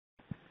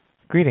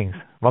Greetings.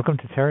 Welcome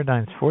to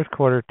Teradyne's fourth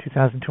quarter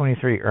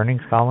 2023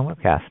 earnings call and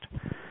webcast.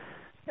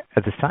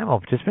 At this time,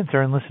 all participants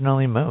are in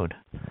listen-only mode.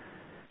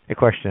 A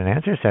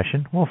question-and-answer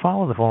session will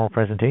follow the formal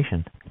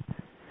presentation.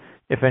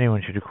 If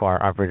anyone should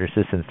require operator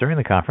assistance during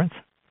the conference,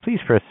 please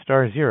press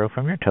star zero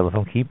from your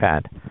telephone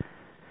keypad.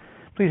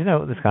 Please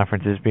note this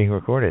conference is being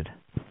recorded.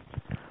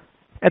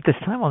 At this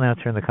time, I'll now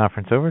turn the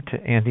conference over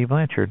to Andy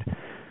Blanchard,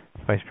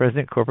 Vice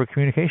President, Corporate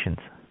Communications.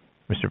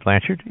 Mr.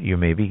 Blanchard, you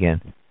may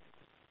begin.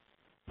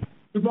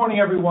 Good morning,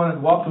 everyone,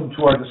 and welcome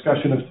to our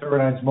discussion of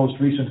Teradyne's most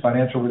recent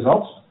financial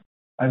results.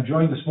 I'm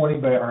joined this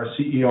morning by our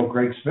CEO,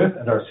 Greg Smith,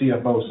 and our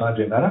CFO,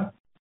 Sanjay Mehta.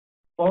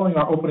 Following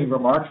our opening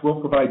remarks,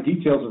 we'll provide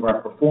details of our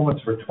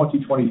performance for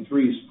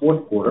 2023's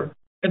fourth quarter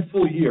and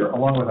full year,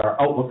 along with our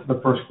outlook for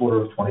the first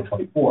quarter of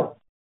 2024.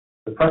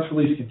 The press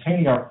release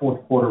containing our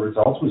fourth quarter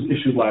results was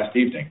issued last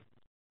evening.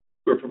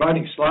 We're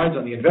providing slides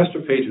on the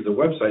investor page of the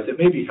website that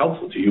may be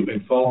helpful to you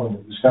in following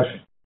the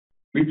discussion.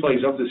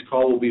 Replays of this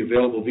call will be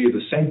available via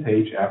the same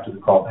page after the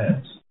call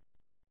ends.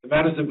 The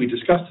matters that we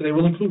discuss today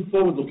will include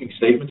forward-looking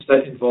statements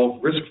that involve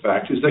risk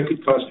factors that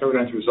could cause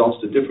Teradyne's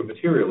results to differ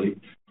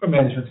materially from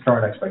management's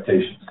current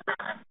expectations.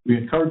 We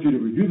encourage you to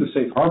review the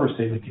safe harbor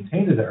statement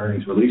contained in the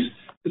earnings release,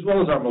 as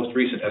well as our most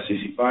recent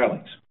SEC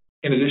filings.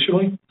 And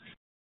additionally,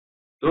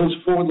 those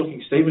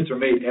forward-looking statements are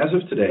made as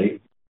of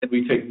today, and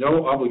we take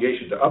no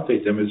obligation to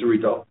update them as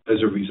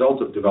a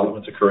result of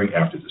developments occurring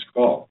after this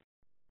call.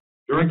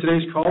 During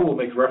today's call, we'll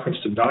make reference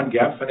to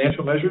non-GAAP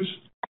financial measures.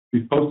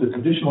 We've posted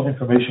additional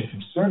information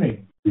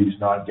concerning these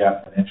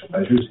non-GAAP financial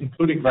measures,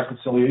 including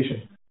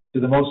reconciliation to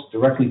the most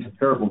directly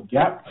comparable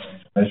GAAP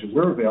financial measure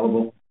where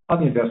available on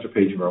the investor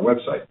page of our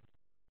website.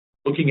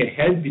 Looking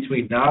ahead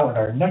between now and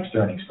our next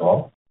earnings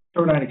call,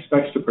 Teradyne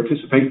expects to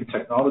participate in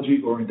technology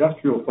or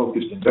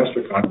industrial-focused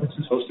investor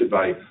conferences hosted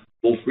by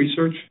Wolfe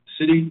Research,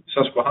 Citi,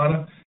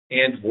 Susquehanna,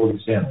 and Morgan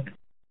Stanley.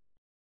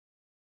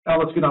 Now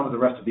let's get on with the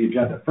rest of the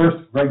agenda.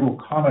 First, Greg will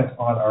comment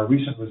on our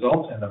recent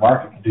results and the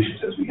market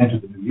conditions as we enter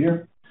the new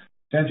year.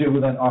 Sanjay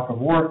will then offer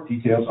more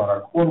details on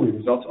our quarterly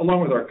results,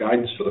 along with our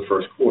guidance for the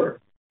first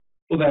quarter.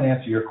 We'll then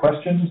answer your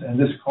questions, and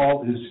this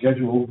call is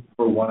scheduled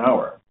for 1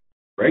 hour.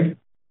 Greg?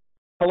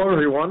 Hello,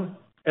 everyone,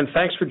 and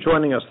thanks for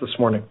joining us this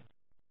morning.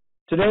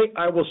 Today,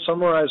 I will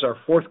summarize our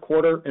fourth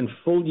quarter and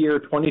full year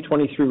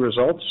 2023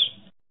 results,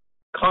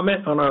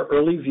 comment on our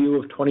early view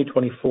of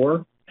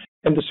 2024,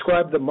 and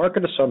describe the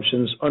market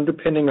assumptions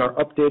underpinning our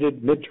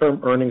updated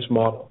midterm earnings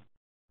model.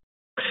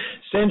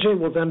 Sanjay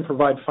will then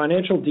provide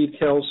financial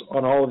details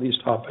on all of these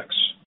topics.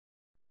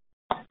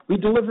 We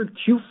delivered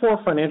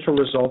Q4 financial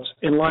results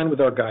in line with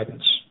our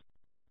guidance.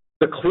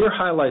 The clear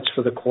highlights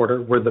for the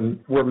quarter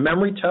were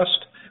memory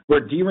test, where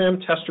DRAM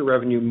tester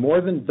revenue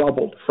more than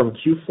doubled from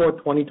Q4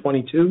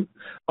 2022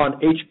 on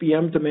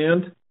HBM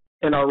demand,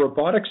 and our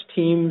robotics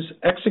team's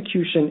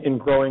execution in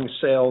growing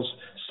sales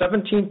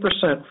 17%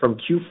 from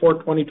Q4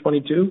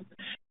 2022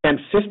 and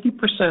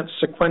 50%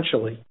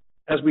 sequentially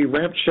as we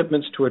ramped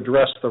shipments to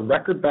address the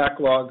record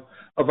backlog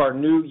of our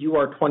new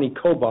UR20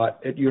 cobot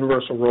at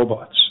Universal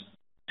Robots.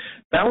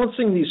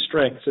 Balancing these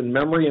strengths in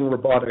memory and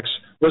robotics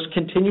was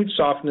continued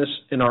softness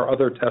in our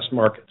other test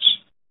markets.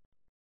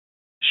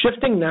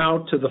 Shifting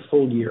now to the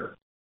full year.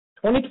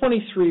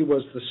 2023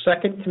 was the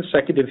second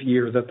consecutive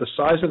year that the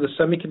size of the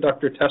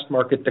semiconductor test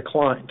market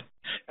declined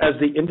as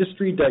the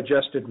industry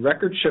digested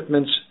record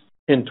shipments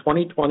in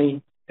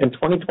 2020 and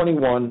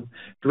 2021,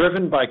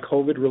 driven by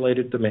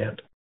COVID-related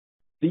demand.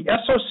 The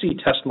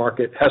SoC test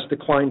market has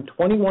declined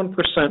 21%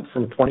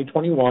 from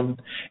 2021,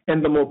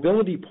 and the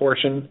mobility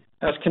portion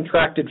has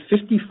contracted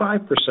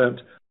 55%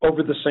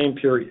 over the same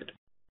period.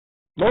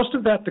 Most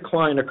of that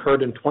decline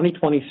occurred in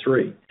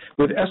 2023,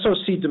 with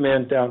SoC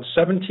demand down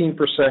 17%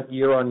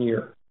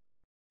 year-on-year.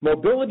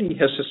 Mobility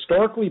has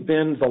historically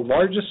been the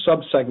largest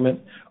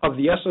subsegment of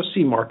the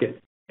SoC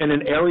market and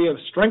an area of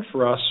strength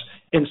for us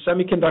in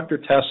semiconductor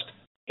test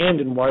and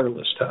in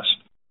wireless test.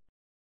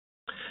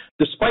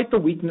 Despite the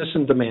weakness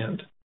in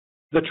demand,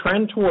 the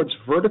trend towards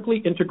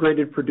vertically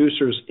integrated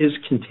producers is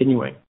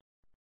continuing.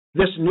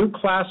 This new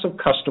class of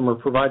customer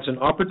provides an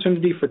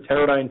opportunity for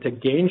Teradyne to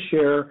gain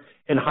share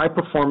in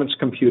high-performance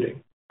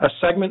computing, a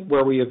segment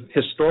where we have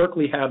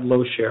historically had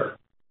low share.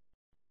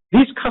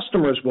 These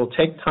customers will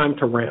take time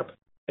to ramp,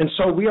 and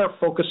so we are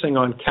focusing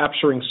on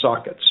capturing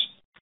sockets.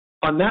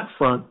 On that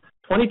front,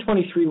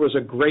 2023 was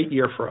a great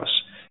year for us,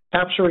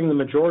 capturing the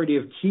majority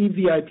of key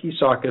VIP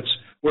sockets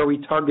where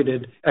we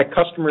targeted at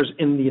customers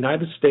in the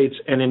United States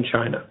and in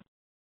China.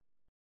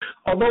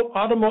 Although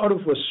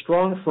automotive was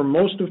strong for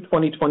most of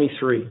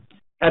 2023,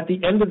 at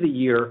the end of the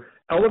year,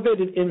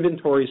 elevated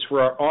inventories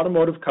for our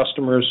automotive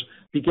customers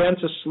began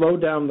to slow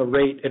down the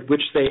rate at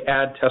which they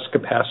add test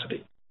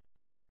capacity.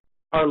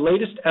 Our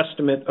latest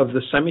estimate of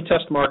the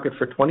semi-test market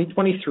for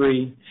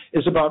 2023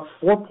 is about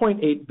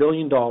 $4.8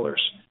 billion,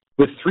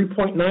 with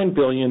 $3.9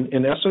 billion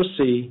in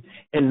SoC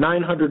and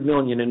 $900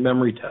 million in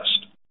memory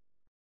test.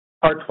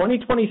 Our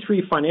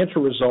 2023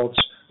 financial results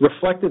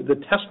reflected the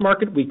test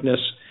market weakness,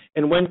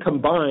 and when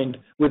combined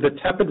with a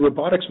tepid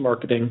robotics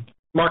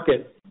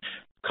market,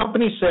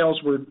 company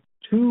sales were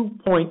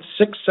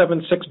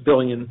 $2.676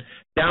 billion,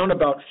 down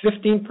about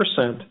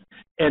 15%,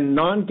 and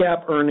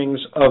non-GAAP earnings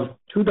of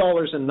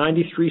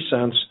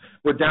 $2.93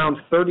 were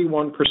down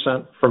 31%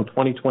 from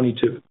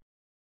 2022.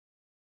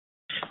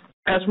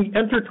 As we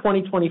enter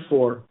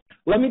 2024,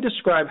 let me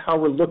describe how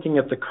we're looking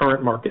at the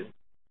current market.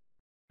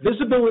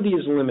 Visibility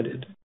is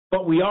limited,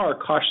 but we are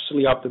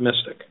cautiously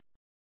optimistic.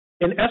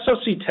 In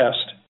SoC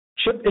test,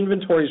 chip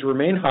inventories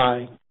remain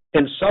high,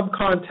 and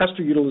subcon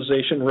tester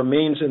utilization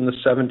remains in the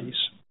 70s.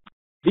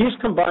 These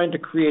combine to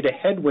create a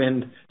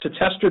headwind to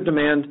tester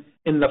demand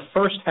in the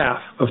first half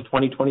of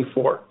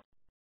 2024.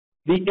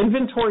 The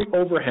inventory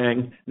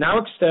overhang now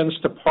extends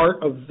to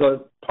parts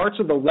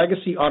of the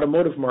legacy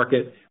automotive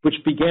market, which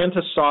began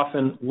to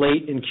soften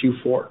late in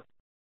Q4.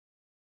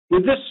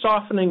 With this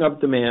softening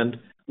of demand,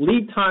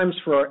 lead times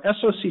for our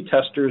SoC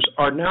testers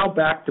are now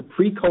back to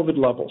pre-COVID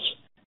levels,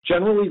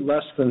 generally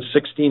less than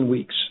 16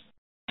 weeks.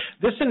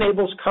 This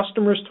enables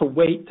customers to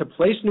wait to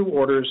place new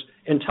orders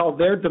until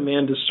their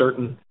demand is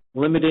certain,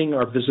 limiting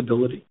our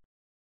visibility.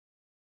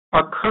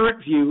 Our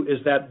current view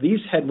is that these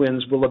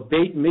headwinds will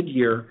abate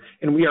mid-year,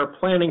 and we are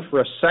planning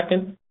for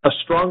a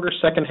stronger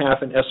second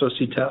half in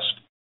SoC test.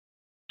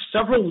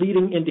 Several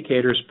leading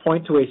indicators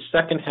point to a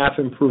second half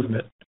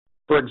improvement.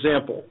 For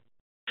example,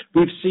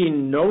 we've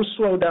seen no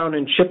slowdown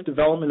in chip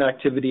development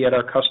activity at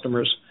our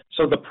customers,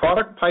 so the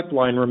product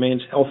pipeline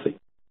remains healthy.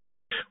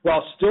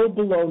 While still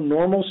below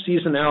normal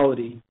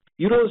seasonality,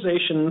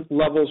 utilization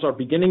levels are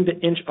beginning to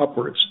inch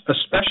upwards,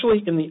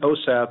 especially in the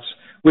OSATs,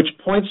 which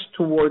points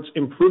towards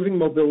improving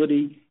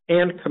mobility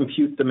and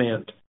compute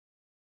demand.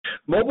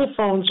 Mobile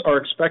phones are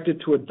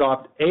expected to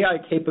adopt AI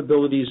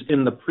capabilities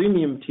in the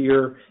premium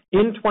tier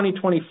in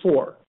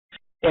 2024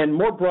 and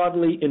more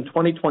broadly in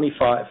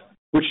 2025,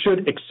 which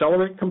should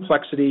accelerate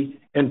complexity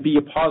and be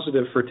a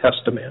positive for test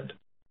demand.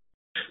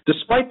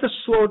 Despite the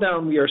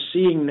slowdown we are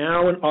seeing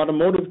now in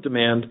automotive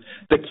demand,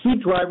 the key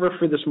driver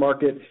for this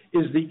market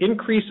is the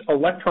increased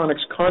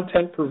electronics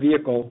content per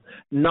vehicle,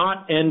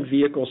 not end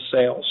vehicle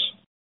sales.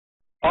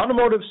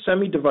 Automotive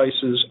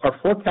semi-devices are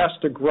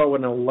forecast to grow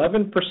an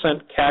 11%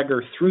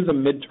 CAGR through the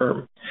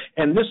midterm,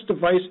 and this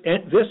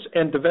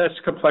device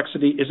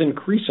complexity is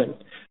increasing.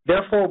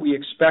 Therefore, we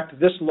expect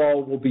this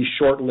lull will be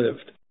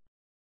short-lived.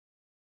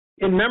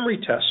 In memory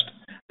test,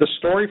 the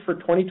story for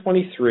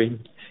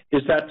 2023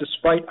 is that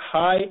despite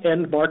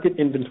high-end market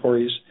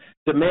inventories,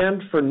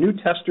 demand for new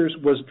testers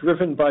was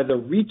driven by the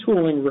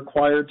retooling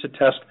required to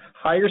test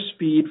higher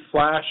speed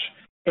flash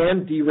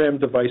and DRAM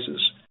devices,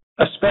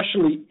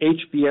 especially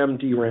HBM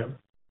DRAM.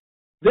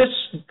 This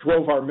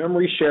drove our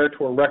memory share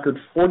to a record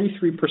 43%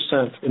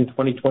 in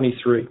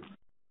 2023.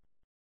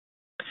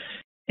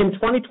 In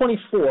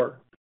 2024,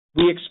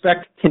 we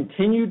expect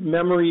continued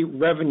memory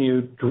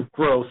revenue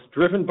growth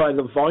driven by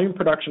the volume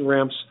production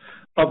ramps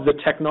of the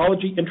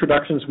technology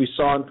introductions we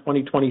saw in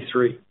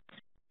 2023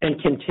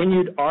 and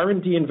continued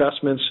R&D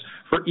investments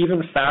for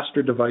even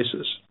faster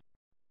devices.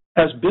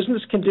 As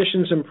business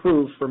conditions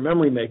improve for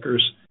memory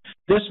makers,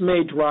 this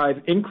may drive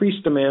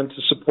increased demand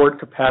to support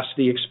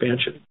capacity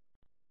expansion.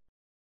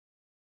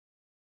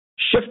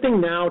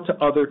 Shifting now to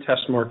other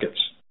test markets.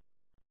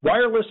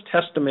 Wireless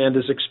test demand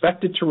is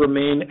expected to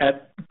remain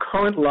at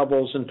current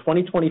levels in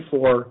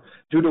 2024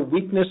 due to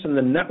weakness in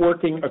the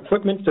networking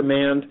equipment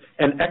demand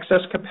and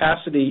excess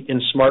capacity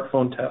in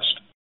smartphone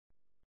test.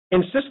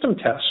 In system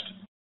test,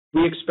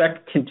 we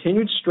expect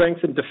continued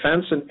strength in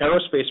defense and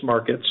aerospace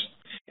markets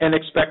and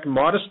expect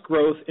modest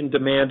growth in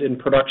demand in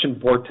production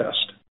board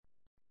test.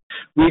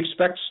 We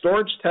expect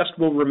storage test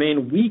will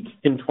remain weak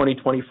in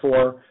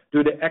 2024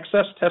 due to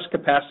excess test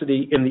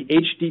capacity in the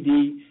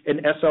HDD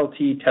and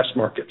SLT test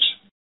markets.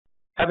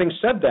 Having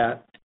said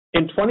that,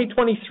 in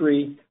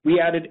 2023, we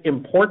added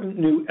important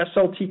new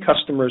SLT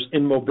customers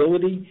in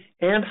mobility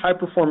and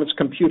high-performance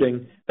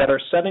computing that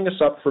are setting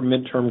us up for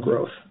midterm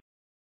growth.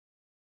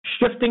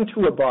 Shifting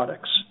to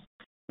robotics,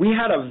 we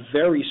had a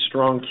very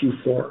strong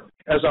Q4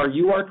 as our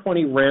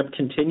UR20 ramp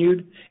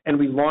continued and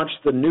we launched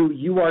the new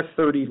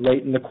UR30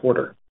 late in the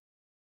quarter.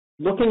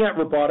 Looking at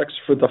robotics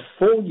for the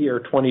full year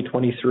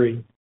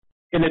 2023,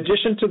 in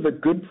addition to the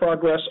good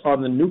progress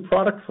on the new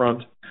product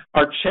front,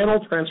 our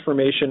channel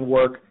transformation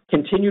work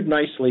continued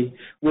nicely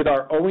with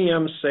our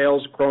OEM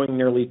sales growing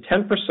nearly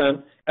 10%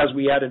 as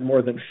we added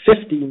more than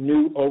 50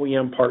 new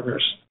OEM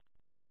partners.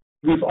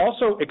 We've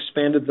also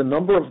expanded the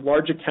number of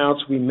large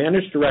accounts we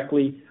manage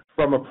directly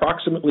from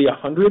approximately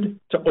 100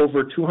 to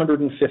over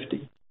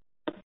 250.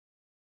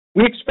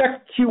 We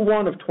expect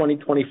Q1 of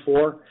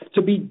 2024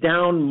 to be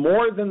down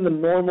more than the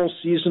normal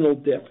seasonal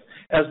dip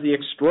as the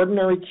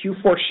extraordinary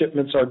Q4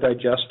 shipments are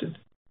digested.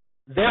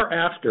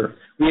 Thereafter,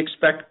 we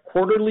expect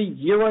quarterly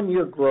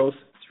year-on-year growth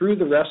through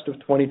the rest of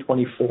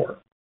 2024.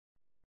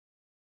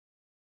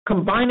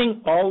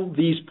 Combining all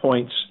these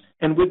points,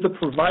 and with the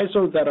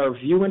proviso that our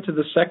view into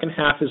the second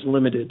half is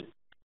limited,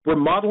 we're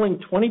modeling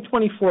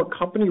 2024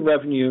 company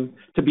revenue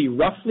to be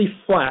roughly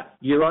flat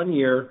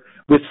year-on-year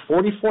with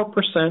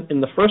 44%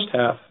 in the first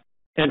half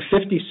and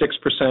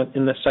 56%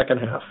 in the second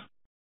half.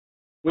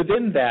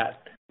 Within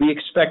that, we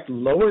expect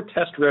lower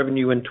test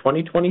revenue in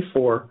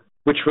 2024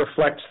 which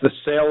reflects the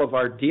sale of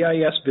our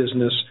DIS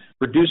business,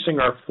 reducing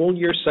our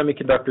full-year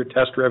semiconductor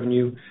test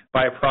revenue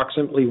by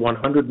approximately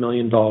 $100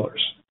 million.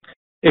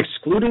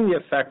 Excluding the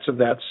effects of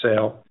that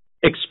sale,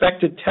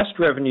 expected test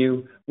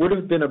revenue would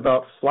have been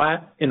about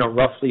flat in a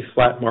roughly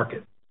flat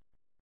market.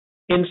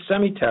 In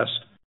semi-test,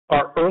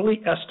 our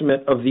early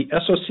estimate of the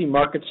SoC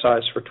market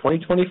size for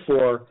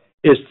 2024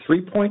 is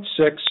 $3.6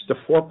 to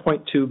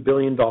 $4.2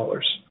 billion,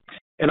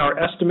 and our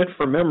estimate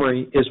for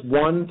memory is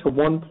 $1 to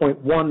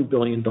 $1.1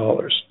 billion,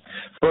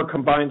 for a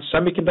combined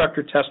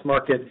semiconductor test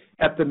market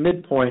at the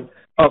midpoint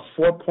of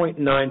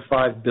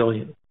 $4.95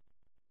 billion.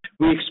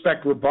 We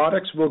expect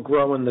robotics will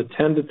grow in the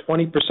 10 to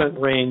 20%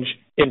 range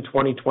in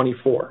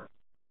 2024.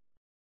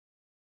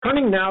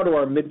 Turning now to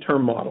our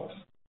midterm model.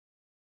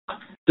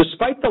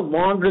 Despite the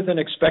longer than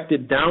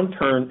expected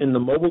downturn in the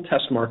mobile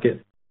test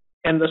market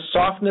and the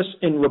softness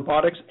in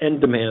robotics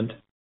end demand,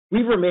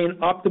 we remain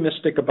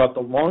optimistic about the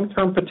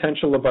long-term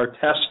potential of our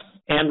test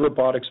and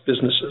robotics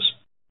businesses.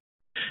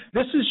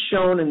 This is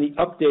shown in the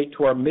update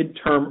to our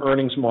midterm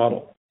earnings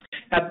model.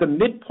 At the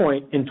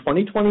midpoint in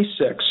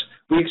 2026,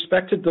 we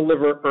expect to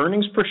deliver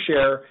earnings per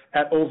share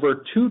at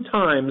over 2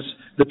 times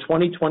the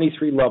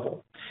 2023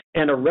 level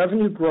and a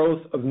revenue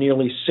growth of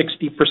nearly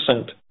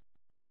 60%.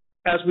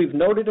 As we've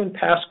noted in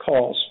past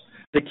calls,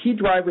 the key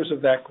drivers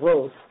of that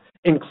growth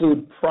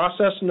include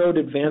process node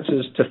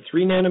advances to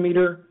 3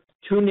 nanometer,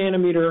 2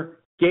 nanometer,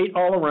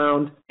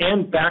 gate-all-around,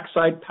 and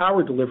backside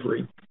power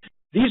delivery.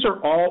 These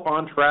are all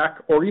on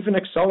track or even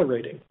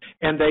accelerating,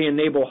 and they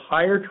enable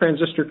higher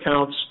transistor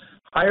counts,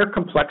 higher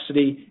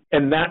complexity,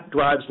 and that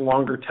drives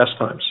longer test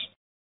times.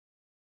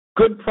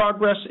 Good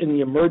progress in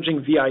the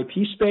emerging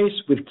VIP space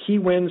with key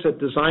wins at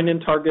design-in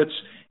targets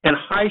and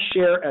high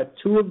share at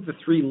 2 of the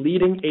 3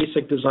 leading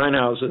ASIC design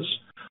houses,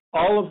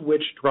 all of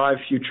which drive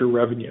future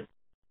revenue.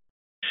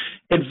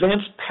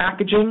 Advanced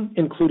packaging,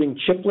 including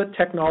chiplet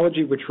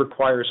technology, which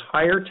requires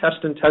higher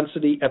test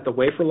intensity at the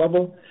wafer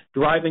level,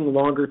 driving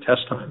longer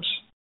test times.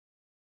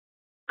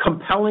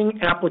 Compelling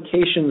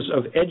applications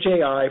of Edge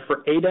AI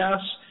for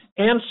ADAS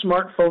and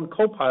smartphone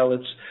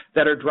copilots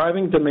that are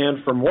driving demand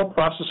for more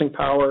processing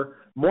power,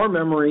 more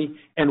memory,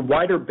 and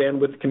wider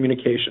bandwidth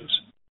communications.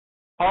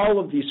 All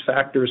of these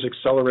factors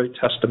accelerate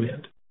test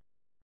demand.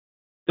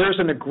 There's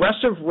an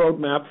aggressive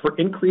roadmap for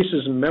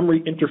increases in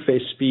memory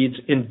interface speeds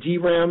in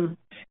DRAM,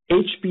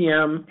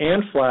 HBM,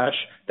 and flash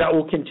that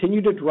will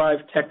continue to drive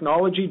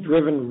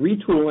technology-driven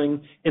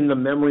retooling in the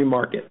memory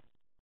market.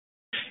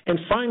 And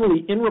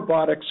finally, in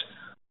robotics,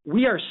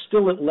 we are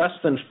still at less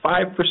than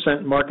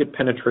 5% market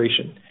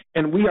penetration,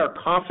 and we are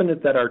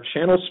confident that our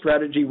channel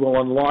strategy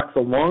will unlock the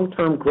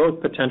long-term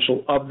growth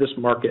potential of this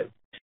market.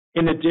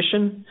 In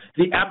addition,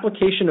 the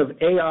application of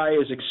AI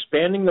is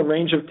expanding the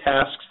range of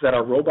tasks that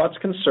our robots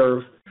can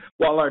serve,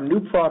 while our new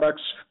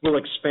products will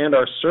expand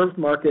our served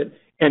market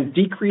and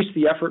decrease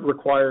the effort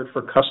required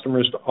for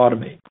customers to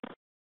automate.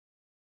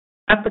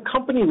 At the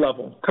company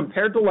level,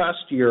 compared to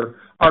last year,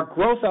 our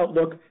growth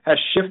outlook has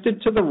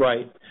shifted to the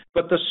right,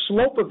 but the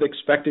slope of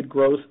expected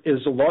growth is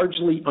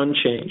largely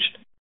unchanged.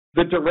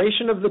 The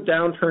duration of the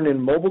downturn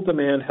in mobile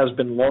demand has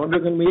been longer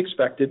than we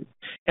expected,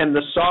 and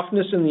the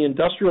softness in the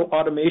industrial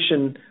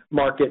automation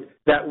market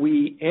that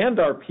we and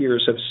our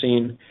peers have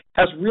seen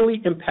has really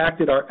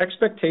impacted our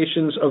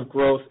expectations of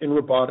growth in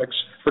robotics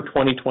for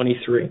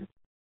 2023.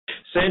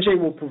 Sanjay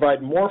will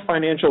provide more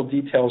financial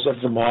details of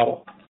the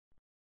model.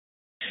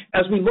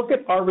 As we look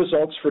at our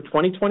results for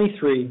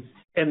 2023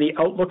 and the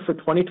outlook for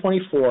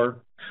 2024,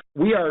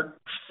 we are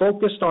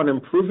focused on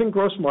improving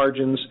gross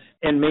margins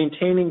and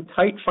maintaining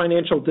tight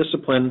financial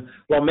discipline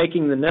while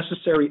making the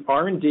necessary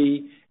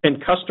R&D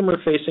and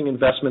customer-facing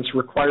investments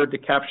required to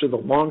capture the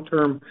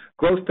long-term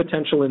growth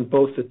potential in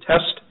both the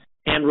test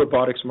and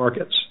robotics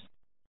markets.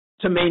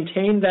 To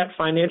maintain that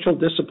financial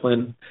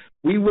discipline,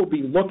 we will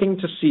be looking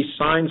to see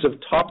signs of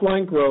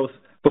top-line growth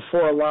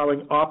before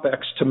allowing OpEx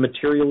to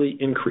materially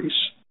increase.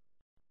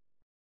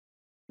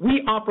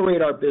 We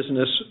operate our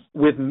business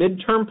with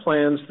midterm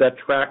plans that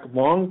track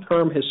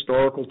long-term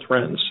historical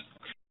trends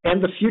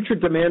and the future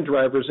demand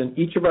drivers in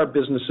each of our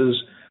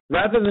businesses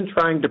rather than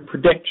trying to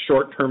predict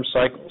short-term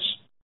cycles.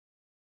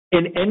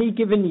 In any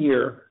given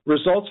year,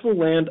 results will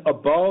land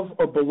above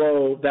or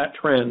below that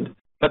trend,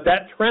 but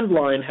that trend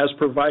line has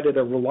provided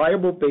a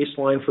reliable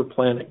baseline for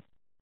planning.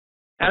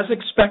 As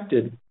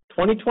expected,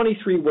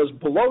 2023 was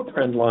below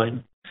trend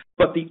line,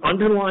 but the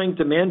underlying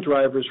demand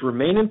drivers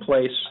remain in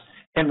place,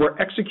 and we're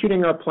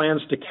executing our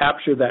plans to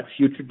capture that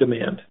future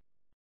demand.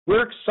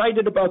 We're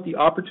excited about the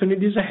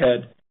opportunities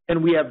ahead,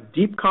 and we have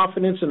deep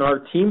confidence in our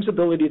team's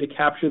ability to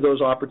capture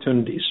those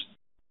opportunities.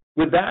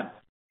 With that,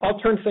 I'll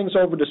turn things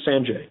over to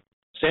Sanjay.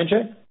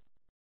 Sanjay?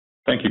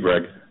 Thank you,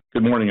 Greg.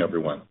 Good morning,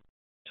 everyone.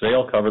 Today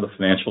I'll cover the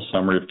financial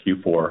summary of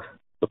Q4,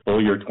 the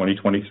full year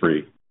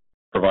 2023,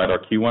 provide our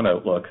Q1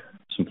 outlook,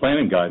 some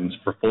planning guidance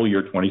for full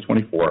year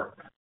 2024,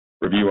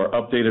 review our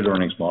updated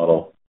earnings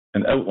model,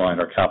 and outline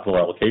our capital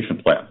allocation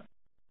plan.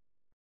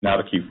 Now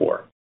to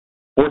Q4.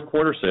 Fourth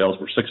quarter sales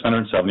were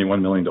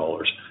 $671 million,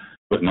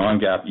 with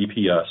non-GAAP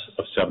EPS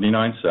of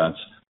 79 cents,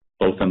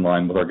 both in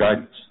line with our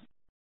guidance.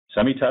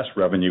 Semi-Test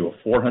revenue of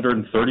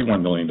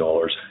 $431 million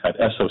had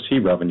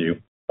SoC revenue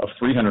of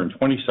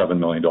 $327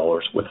 million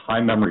with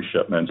high memory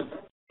shipments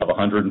of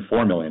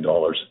 $104 million,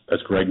 as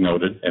Greg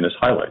noted in his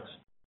highlights.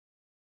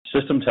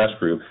 System Test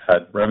Group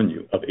had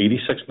revenue of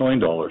 $86 million,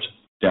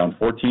 down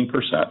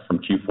 14% from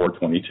Q4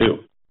 22.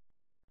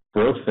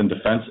 Growth in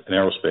defense and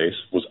aerospace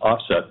was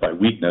offset by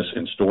weakness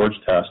in storage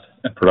test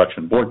and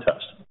production board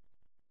test.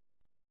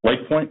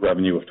 LitePoint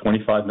revenue of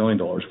 $25 million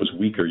was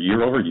weaker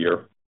year over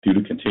year due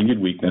to continued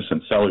weakness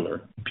in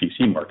cellular and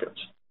PC markets.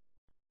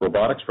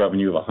 Robotics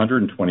revenue of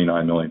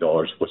 $129 million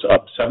was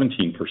up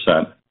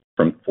 17%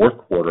 from fourth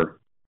quarter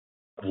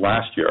of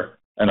last year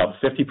and up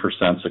 50%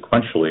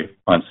 sequentially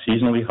on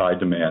seasonally high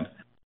demand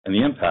and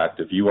the impact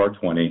of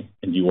UR20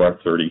 and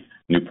UR30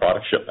 new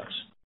product shipments.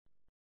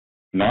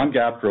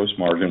 Non-GAAP gross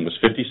margin was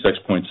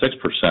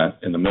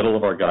 56.6% in the middle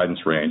of our guidance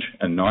range,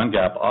 and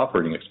non-GAAP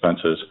operating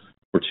expenses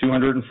were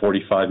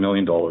 $245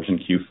 million in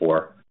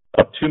Q4,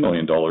 up $2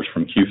 million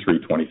from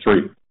Q3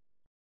 23.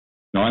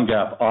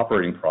 Non-GAAP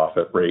operating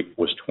profit rate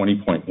was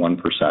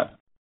 20.1%.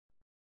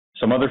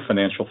 Some other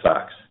financial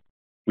facts.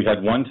 We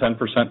had one 10%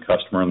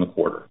 customer in the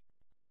quarter.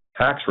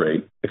 Tax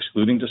rate,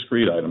 excluding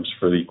discrete items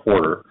for the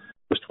quarter,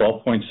 was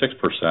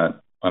 12.6%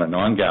 on a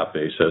non-GAAP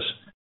basis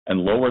and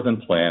lower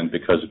than planned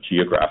because of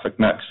geographic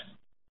mix.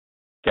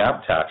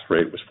 GAAP tax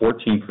rate was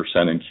 14%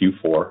 in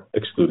Q4,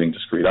 excluding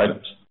discrete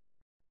items.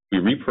 We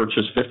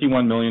repurchased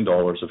 $51 million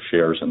of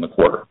shares in the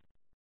quarter.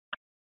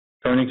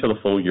 Turning to the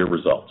full year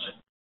results.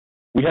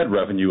 We had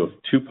revenue of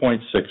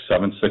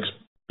 $2.676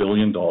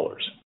 billion.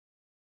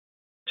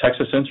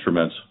 Texas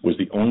Instruments was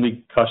the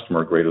only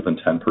customer greater than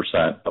 10%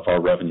 of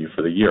our revenue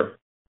for the year.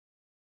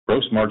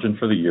 Gross margin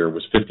for the year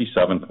was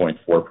 57.4%.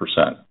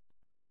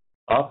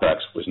 OpEx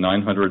was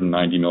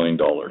 $990 million,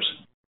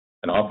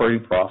 and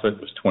operating profit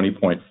was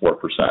 20.4%.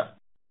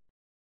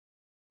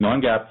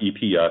 Non-GAAP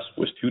EPS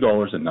was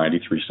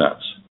 $2.93.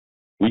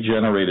 We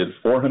generated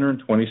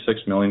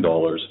 $426 million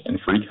in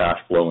free cash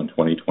flow in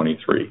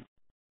 2023.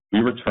 We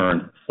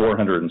returned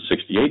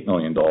 $468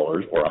 million,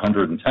 or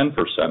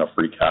 110% of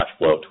free cash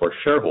flow, to our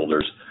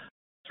shareholders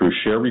through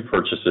share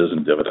repurchases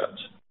and dividends.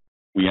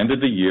 We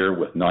ended the year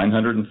with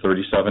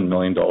 $937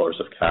 million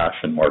of cash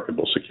and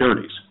marketable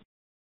securities.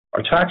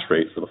 Our tax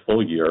rate for the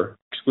full year,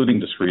 excluding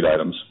discrete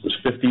items, was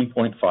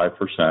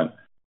 15.5%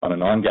 on a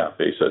non-GAAP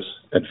basis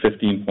and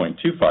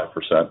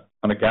 15.25%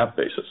 on a GAAP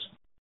basis.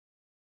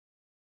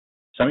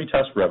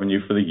 Semi-Test revenue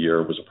for the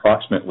year was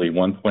approximately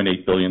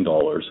 $1.8 billion,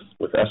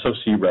 with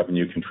SoC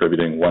revenue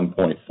contributing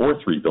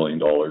 $1.43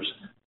 billion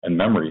and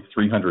memory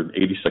 $386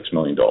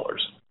 million.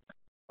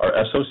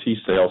 Our SoC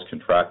sales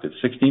contracted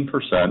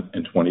 16%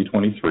 in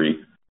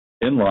 2023,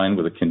 in line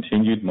with a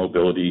continued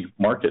mobility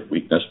market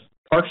weakness,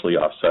 partially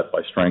offset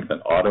by strength in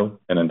auto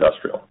and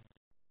industrial.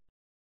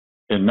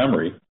 In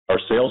memory, our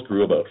sales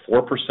grew about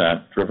 4%,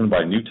 driven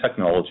by new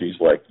technologies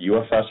like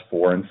UFS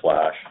 4 and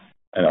Flash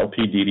and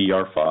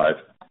LPDDR5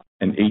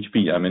 and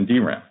HBM and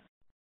DRAM.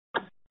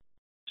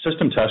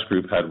 System Test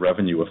Group had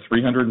revenue of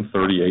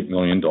 $338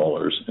 million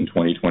in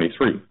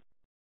 2023.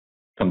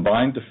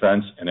 Combined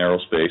defense and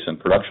aerospace and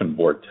production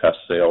board test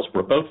sales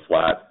were both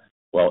flat,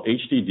 while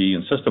HDD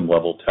and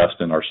system-level test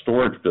in our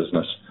storage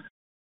business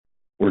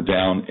were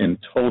down in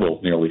total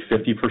nearly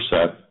 50%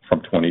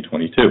 from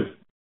 2022.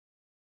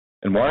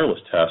 In wireless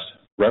test,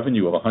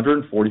 revenue of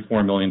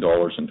 $144 million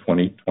in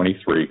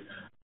 2023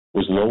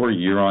 was lower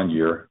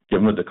year-on-year,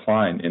 given the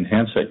decline in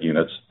handset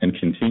units and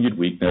continued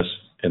weakness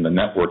in the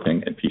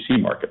networking and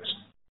PC markets.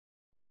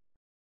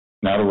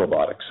 Now to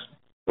robotics.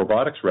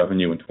 Robotics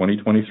revenue in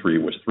 2023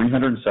 was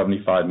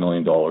 $375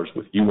 million,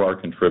 with UR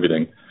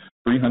contributing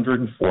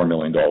 $304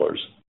 million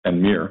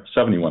and MiR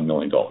 $71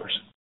 million.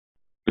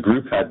 The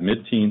group had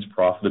mid-teens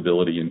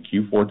profitability in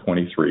Q4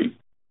 23,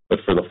 but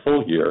for the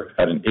full year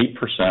had an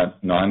 8%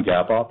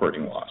 non-GAAP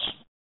operating loss.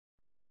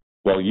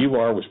 While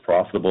UR was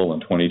profitable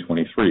in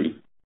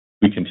 2023,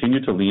 we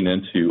continue to lean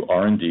into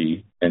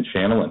R&D and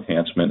channel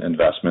enhancement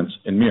investments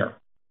in MiR.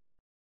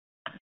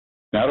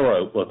 Now to our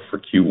outlook for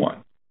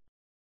Q1.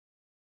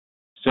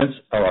 Since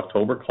our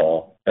October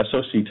call,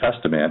 SoC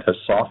test demand has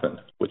softened,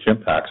 which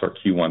impacts our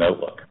Q1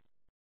 outlook.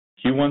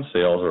 Q1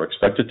 sales are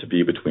expected to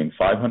be between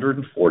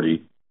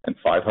 $540 and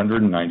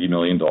 $590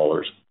 million,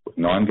 with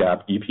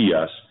non-GAAP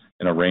EPS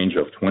in a range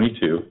of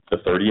 22 to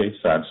 38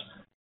 cents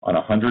on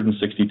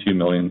 162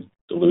 million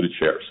diluted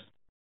shares.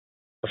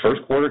 The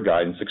first quarter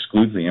guidance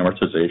excludes the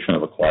amortization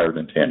of acquired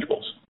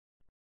intangibles.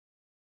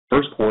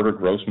 First quarter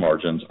gross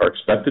margins are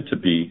expected to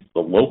be the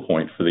low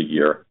point for the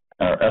year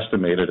and are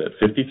estimated at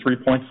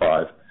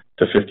 53.5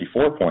 to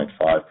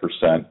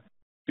 54.5%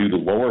 due to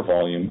lower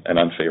volume and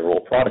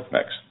unfavorable product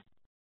mix.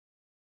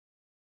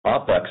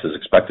 OpEx is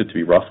expected to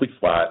be roughly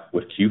flat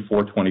with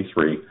Q4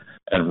 23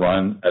 and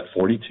run at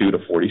 42 to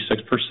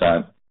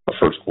 46% of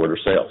first quarter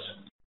sales.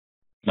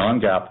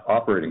 Non-GAAP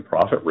operating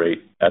profit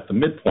rate at the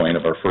midpoint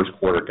of our first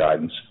quarter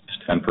guidance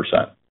is 10%.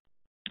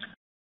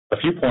 A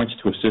few points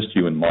to assist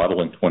you in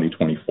modeling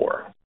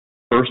 2024.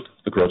 First,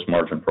 the gross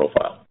margin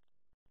profile.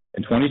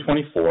 In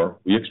 2024,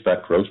 we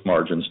expect gross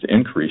margins to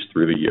increase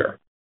through the year.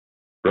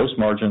 Gross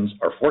margins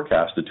are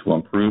forecasted to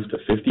improve to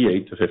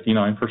 58 to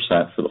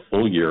 59% for the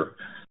full year,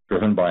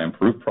 driven by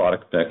improved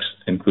product mix,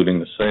 including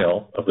the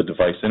sale of the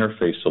Device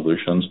Interface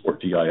Solutions, or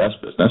DIS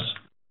business,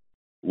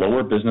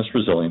 lower business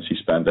resiliency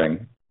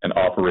spending, and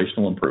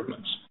operational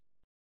improvements.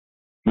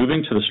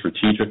 Moving to the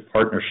strategic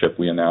partnership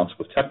we announced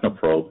with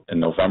Technoprobe in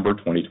November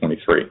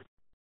 2023.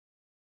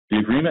 The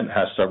agreement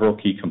has several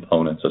key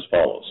components as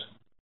follows.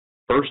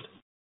 First,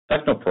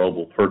 Technoprobe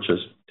will purchase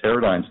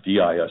Teradyne's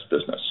DIS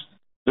business.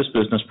 This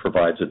business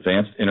provides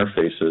advanced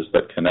interfaces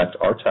that connect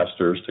our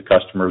testers to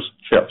customers'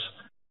 chips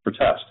for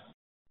test.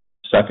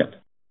 Second,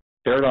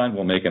 Teradyne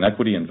will make an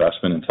equity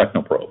investment in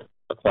Technoprobe,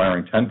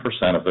 acquiring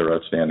 10% of their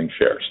outstanding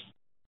shares.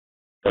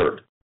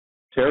 Third,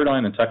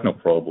 Teradyne and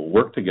Technoprobe will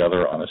work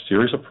together on a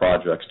series of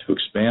projects to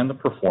expand the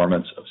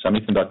performance of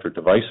semiconductor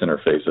device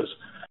interfaces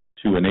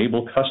to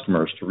enable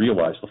customers to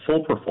realize the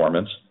full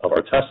performance of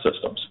our test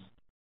systems.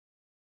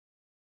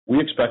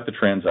 We expect the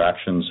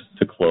transactions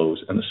to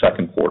close in the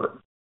second quarter.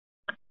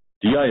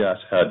 DIS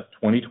had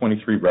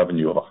 2023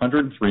 revenue of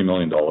 $103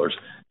 million,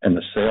 and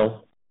the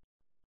sale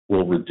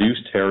will reduce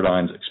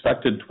Teradyne's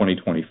expected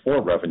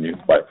 2024 revenue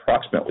by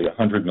approximately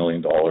 $100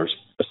 million,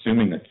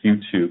 assuming a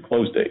Q2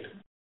 close date.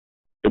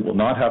 It will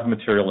not have a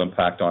material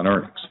impact on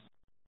earnings.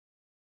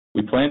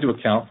 We plan to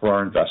account for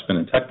our investment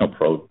in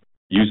Technoprobe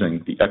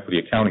using the equity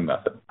accounting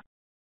method.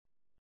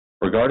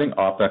 Regarding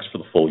OPEX for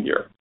the full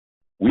year,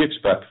 we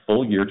expect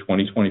full year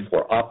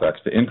 2024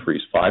 OPEX to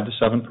increase 5 to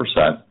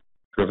 7%,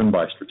 driven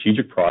by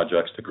strategic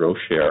projects to grow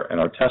share in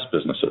our test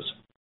businesses.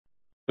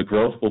 The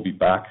growth will be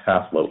back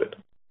half loaded.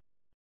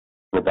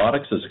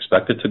 Robotics is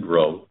expected to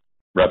grow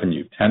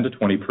revenue 10 to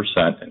 20%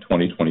 in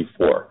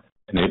 2024,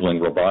 enabling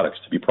robotics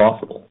to be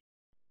profitable.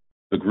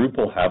 The group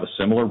will have a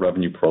similar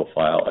revenue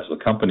profile as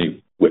the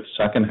company, with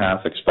second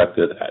half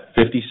expected at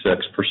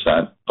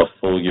 56% of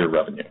full year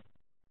revenue.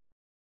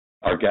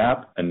 Our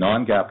GAAP and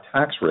non-GAAP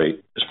tax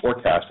rate is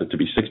forecasted to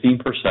be 16%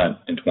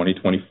 in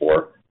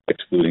 2024,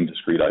 excluding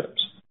discrete items.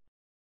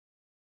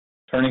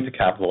 Turning to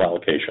capital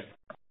allocation.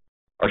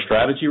 Our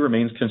strategy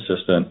remains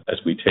consistent as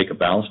we take a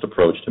balanced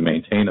approach to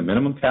maintain a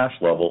minimum cash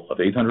level of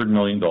 $800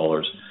 million,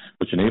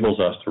 which enables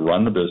us to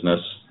run the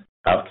business,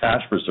 have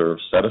cash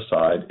reserves set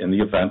aside in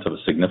the event of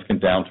a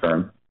significant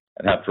downturn,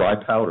 and have dry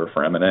powder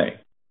for M&A.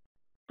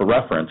 For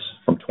reference,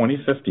 from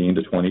 2015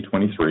 to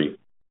 2023,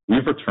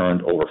 we've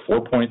returned over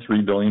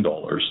 $4.3 billion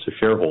to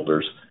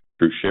shareholders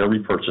through share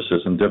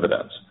repurchases and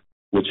dividends,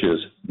 which is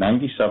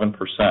 97%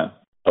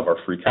 of our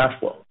free cash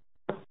flow.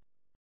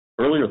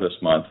 Earlier this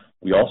month,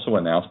 we also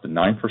announced a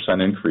 9%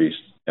 increase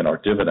in our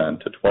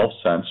dividend to 12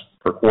 cents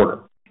per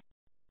quarter.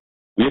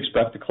 We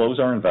expect to close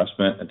our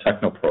investment in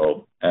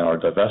Technoprobe and our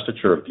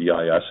divestiture of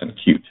DIS in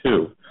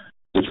Q2,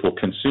 which will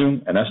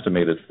consume an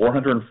estimated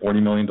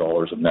 $440 million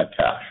of net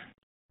cash.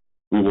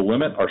 We will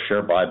limit our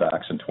share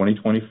buybacks in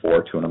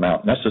 2024 to an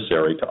amount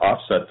necessary to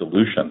offset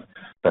dilution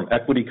from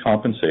equity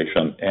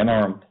compensation and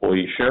our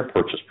employee share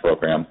purchase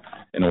program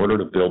in order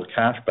to build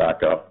cash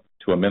back up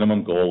to a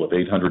minimum goal of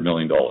 $800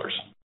 million.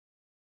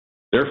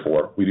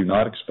 Therefore, we do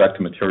not expect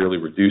to materially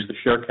reduce the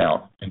share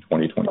count in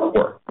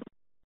 2024.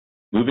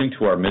 Moving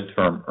to our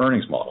midterm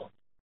earnings model.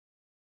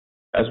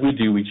 As we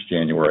do each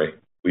January,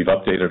 we've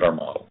updated our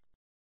model.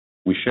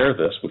 We share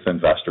this with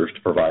investors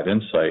to provide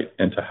insight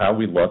into how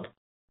we look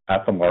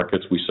at the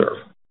markets we serve,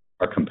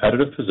 our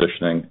competitive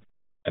positioning,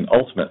 and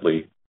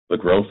ultimately the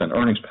growth and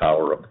earnings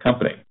power of the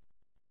company.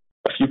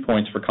 A few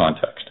points for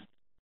context.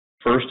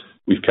 First,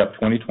 we've kept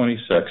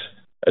 2026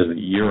 as the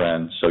year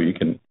end so you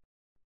can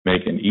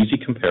make an easy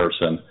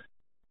comparison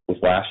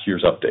with last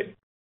year's update.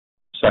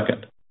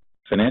 Second,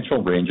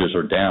 financial ranges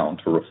are down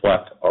to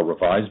reflect our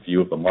revised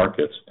view of the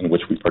markets in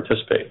which we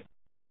participate.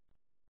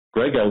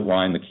 Greg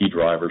outlined the key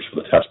drivers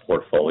for the test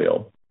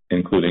portfolio,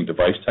 including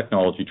device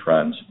technology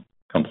trends,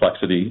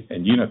 complexity,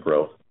 and unit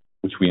growth,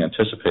 which we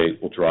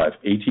anticipate will drive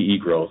ATE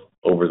growth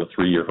over the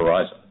 3-year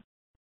horizon.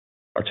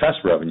 Our test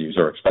revenues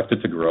are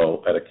expected to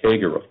grow at a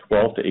CAGR of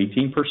 12 to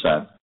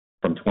 18%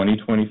 from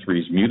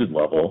 2023's muted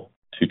level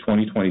to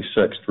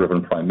 2026,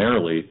 driven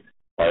primarily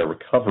by a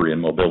recovery in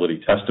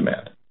mobility test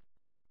demand.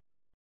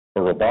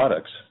 For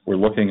robotics, we're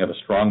looking at a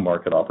strong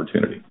market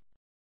opportunity.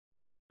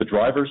 The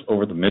drivers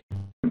over the mid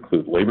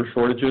include labor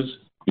shortages,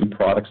 new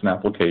products and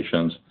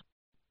applications,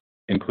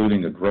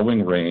 including a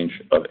growing range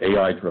of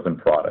AI-driven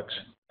products,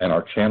 and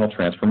our channel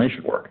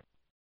transformation work.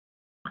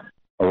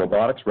 Our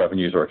robotics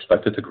revenues are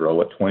expected to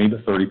grow at 20 to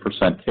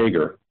 30%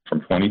 CAGR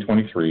from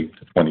 2023 to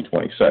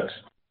 2026.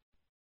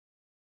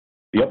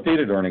 The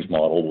updated earnings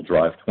model will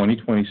drive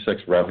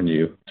 2026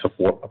 revenue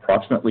to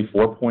approximately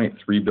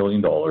 $4.3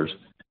 billion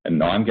and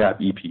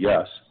non-GAAP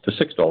EPS to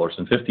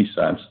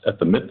 $6.50 at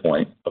the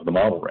midpoint of the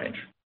model range.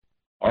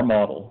 Our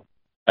model,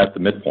 at the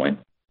midpoint,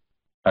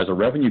 has a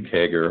revenue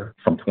CAGR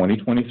from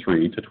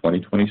 2023 to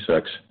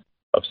 2026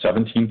 of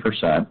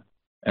 17%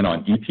 and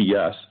on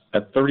EPS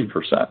at 30%,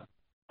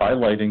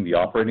 highlighting the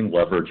operating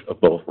leverage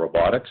of both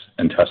robotics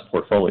and test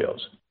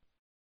portfolios.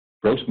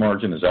 Gross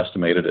margin is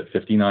estimated at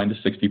 59 to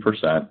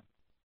 60%.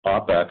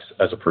 OPEX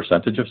as a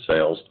percentage of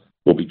sales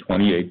will be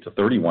 28 to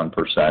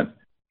 31%,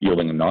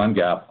 yielding a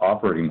non-GAAP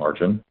operating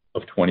margin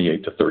of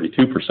 28 to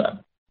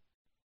 32%.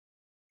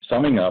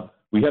 Summing up,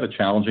 we had a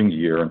challenging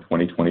year in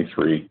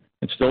 2023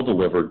 and still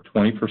delivered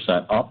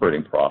 20%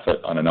 operating profit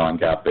on a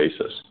non-GAAP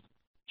basis,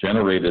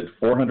 generated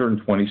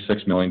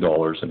 $426 million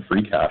in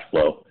free cash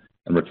flow,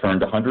 and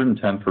returned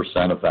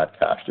 110% of that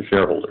cash to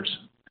shareholders.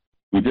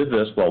 We did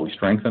this while we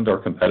strengthened our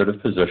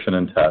competitive position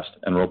in test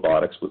and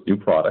robotics with new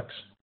products,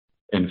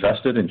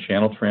 invested in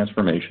channel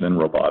transformation in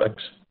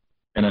robotics,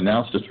 and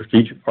announced a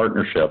strategic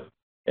partnership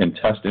in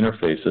test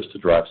interfaces to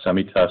drive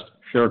semi-test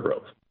share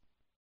growth.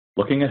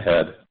 Looking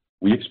ahead,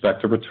 we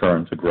expect to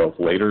return to growth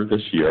later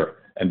this year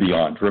and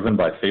beyond, driven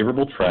by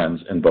favorable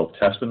trends in both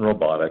test and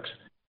robotics,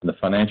 and the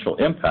financial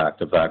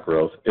impact of that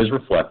growth is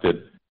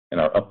reflected in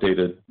our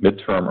updated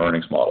midterm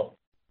earnings model.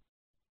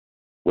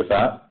 With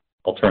that,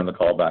 I'll turn the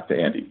call back to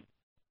Andy.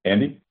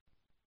 Andy?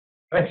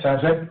 Thanks,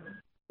 Sanjay.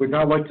 We'd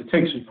now like to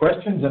take some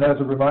questions, and as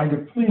a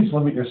reminder, please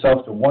limit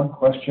yourself to one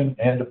question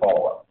and a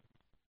follow-up.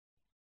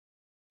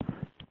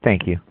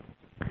 Thank you.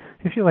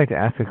 If you'd like to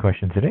ask a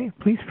question today,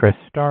 please press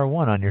star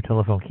 1 on your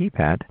telephone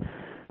keypad,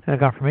 and a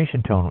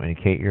confirmation tone will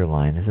indicate your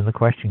line is in the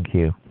question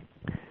queue.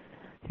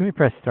 You may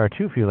press star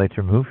 2 if you'd like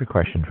to remove your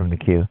question from the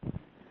queue.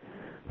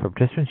 For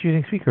participants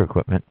using speaker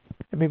equipment,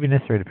 it may be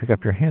necessary to pick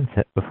up your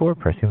handset before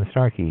pressing the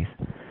star keys.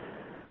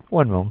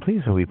 One moment,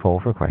 please, while we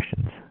poll for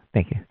questions.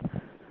 Thank you.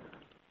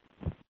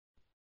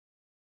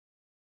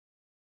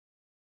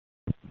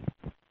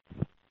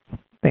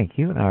 Thank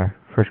you. And our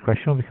first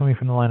question will be coming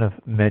from the line of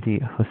Mehdi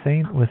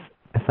Hosseini with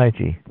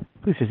SIG.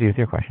 Please proceed with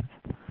your questions.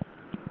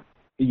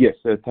 Yes,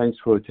 thanks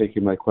for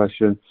taking my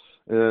question.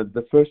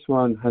 The first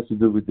one has to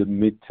do with the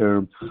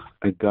midterm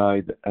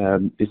guide.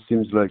 It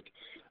seems like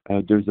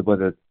there's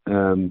about a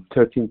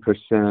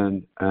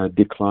 13%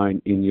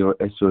 decline in your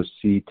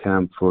SoC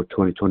TAM for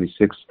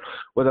 2026.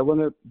 What I want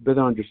to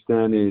better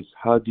understand is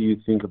how do you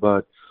think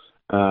about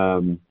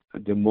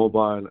the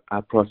mobile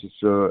app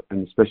processor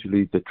and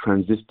especially the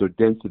transistor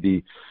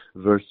density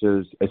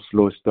versus a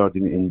slow start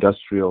in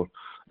industrial?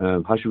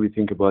 How should we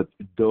think about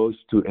those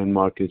two end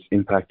markets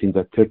impacting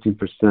that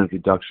 13%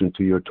 reduction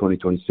to your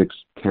 2026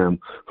 TAM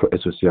for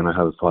SoC? And I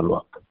have a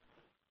follow-up.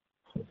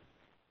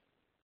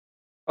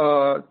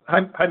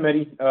 Hi,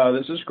 Mehdi.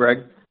 This is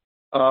Greg.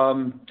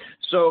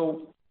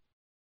 So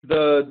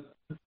the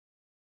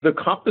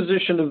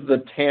composition of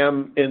the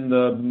TAM in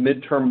the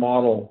midterm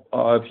model,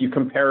 if you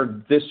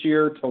compare this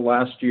year to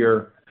last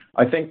year,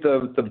 I think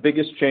the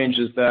biggest change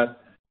is that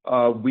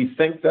we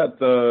think that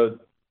the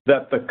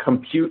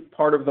compute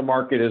part of the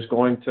market is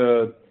going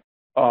to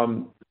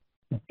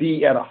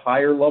be at a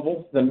higher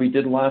level than we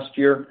did last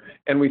year,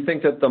 and we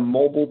think that the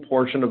mobile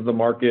portion of the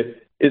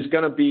market is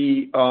going to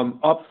be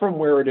up from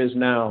where it is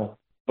now,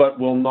 but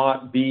will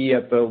not be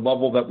at the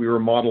level that we were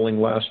modeling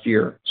last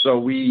year. So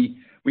we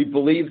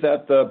believe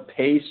that the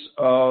pace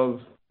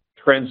of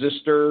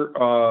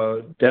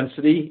transistor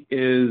density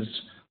is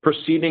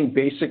proceeding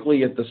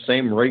basically at the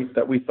same rate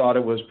that we thought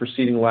it was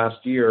proceeding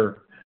last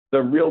year.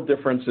 The real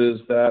difference is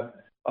that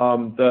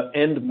the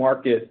end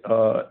market,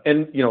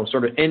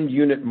 sort of end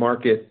unit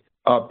market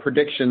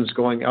predictions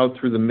going out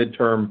through the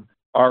midterm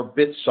are a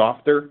bit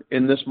softer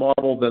in this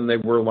model than they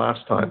were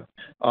last time.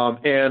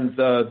 And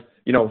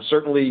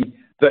certainly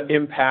the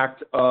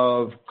impact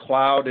of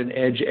cloud and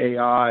edge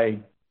AI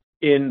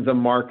in the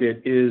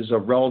market is a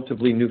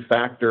relatively new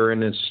factor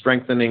and is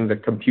strengthening the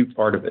compute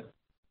part of it.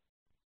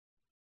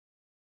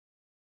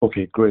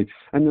 Okay, great.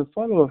 And the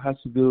follow-up has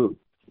to do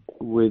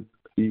with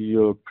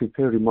your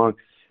prepared remark.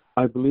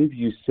 I believe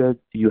you said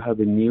you have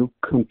a new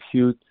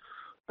compute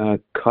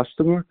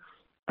customer,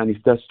 and if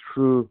that's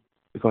true,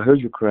 if I heard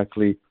you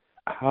correctly,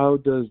 how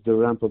does the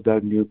ramp of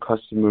that new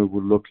customer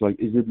would look like?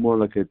 Is it more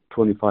like a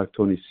 25,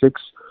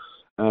 26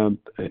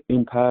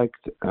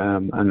 impact?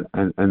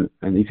 And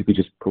if you could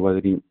just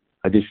provide any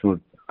additional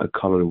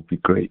color, it would be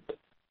great.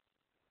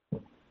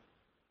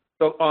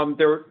 So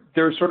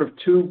there's sort of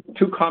two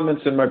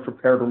comments in my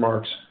prepared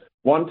remarks.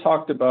 One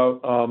talked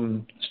about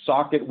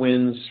socket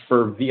wins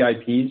for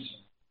VIPs,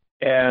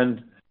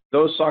 and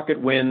those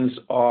socket wins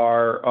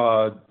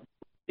are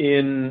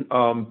in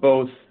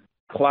both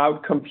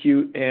cloud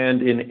compute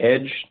and in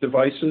edge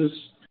devices.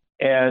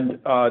 And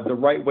the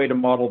right way to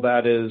model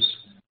that is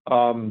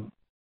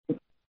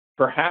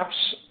perhaps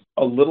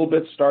a little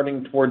bit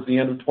starting towards the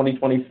end of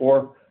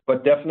 2024,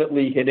 but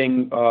definitely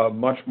hitting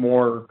much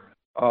more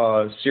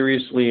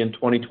seriously in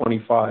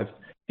 2025.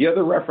 The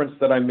other reference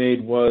that I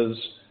made was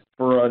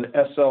for an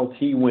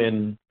SLT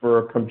win for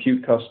a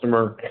compute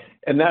customer,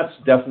 and that's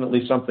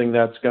definitely something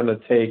that's going to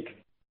take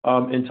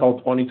until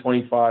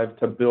 2025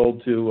 to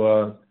build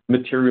to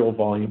material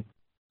volume.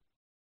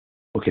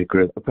 Okay,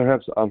 great.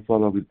 Perhaps I'll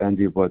follow up with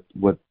Andy what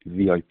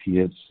VIP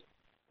is.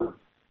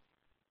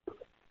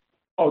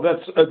 Oh,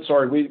 that's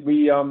sorry.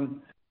 We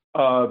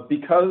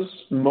because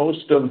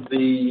most of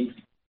the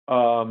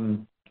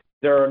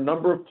there are a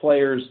number of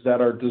players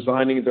that are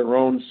designing their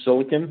own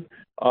silicon,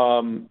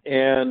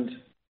 and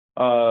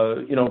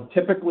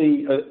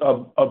typically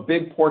a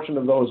big portion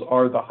of those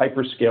are the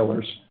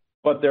hyperscalers.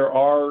 But there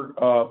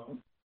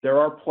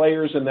are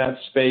players in that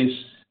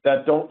space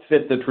that don't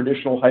fit the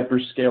traditional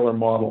hyperscaler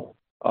model.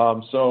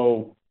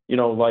 So,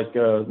 like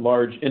a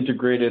large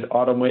integrated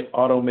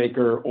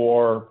automaker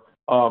or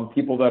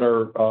people that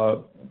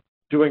are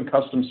doing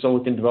custom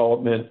silicon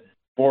development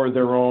for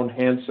their own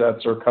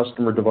handsets or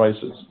customer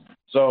devices.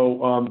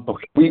 So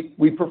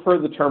we prefer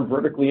the term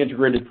vertically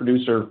integrated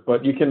producer,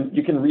 but you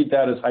can read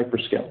that as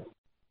hyperscale.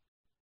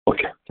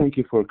 Okay. Thank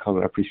you for the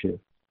color. I appreciate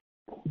it.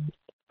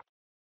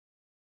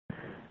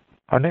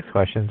 Our next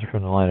questions are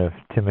from the line of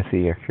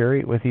Timothy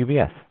Arcuri with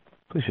UBS.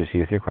 Please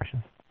proceed with your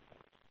questions.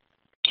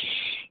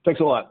 Thanks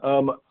a lot.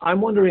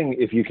 I'm wondering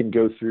if you can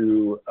go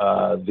through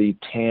the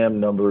TAM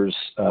numbers,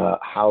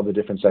 how the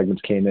different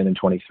segments came in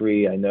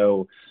 23. I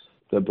know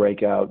the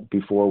breakout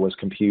before was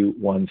compute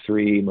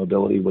 1.3,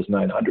 mobility was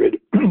 900,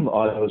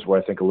 autos were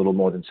I think a little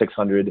more than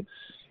 600.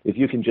 If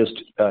you can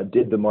just,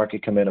 did the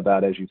market come in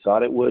about as you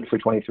thought it would for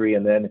 23,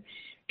 and then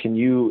can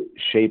you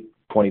shape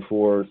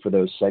 24 for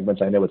those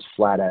segments? I know it's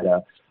flat at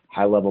a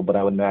high level, but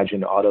I would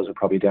imagine autos are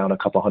probably down a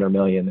couple $100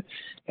 million,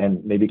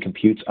 and maybe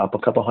compute's up a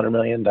couple $100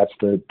 million. That's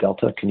the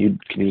delta. Can you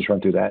just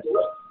run through that?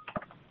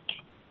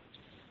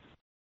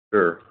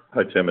 Sure.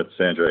 Hi, Tim. It's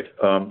Sanjay.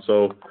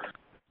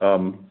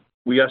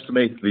 We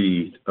estimate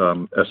the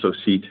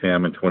SoC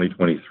TAM in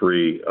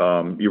 2023.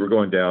 You were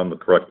going down the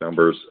correct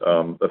numbers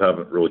that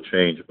haven't really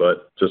changed,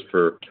 but just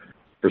for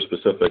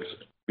specifics,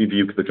 we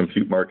view the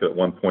compute market at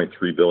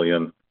 $1.3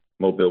 billion,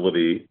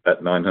 mobility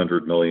at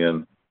 $900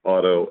 million,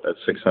 auto at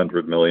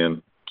 $600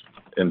 million,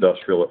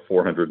 industrial at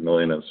 $400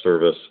 million, and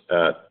service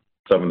at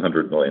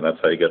 $700 million. That's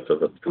how you get to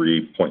the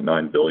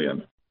 $3.9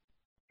 billion.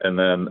 And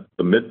then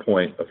the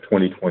midpoint of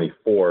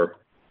 2024,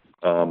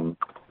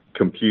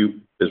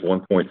 compute is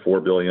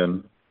 $1.4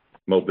 billion,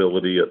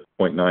 mobility at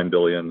 $0.9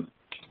 billion,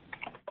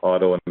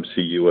 auto and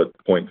MCU at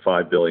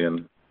 $0.5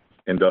 billion,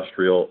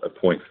 industrial at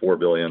 $0.4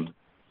 billion,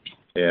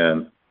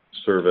 and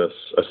service,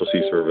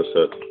 SoC service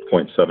at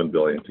 $0.7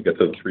 billion to get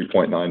to the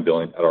 $3.9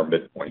 billion at our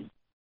midpoint.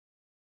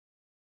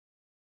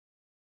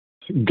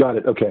 Got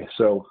it. Okay,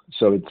 so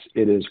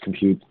it is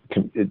compute.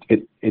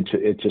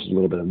 It's just a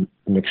little bit of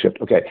mix shift.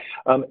 Okay,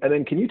 and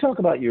then can you talk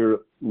about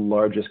your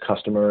largest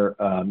customer,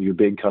 your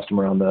big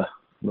customer on the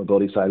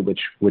mobility side, which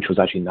was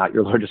actually not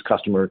your largest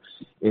customer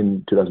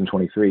in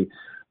 2023?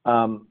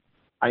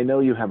 I know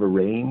you have a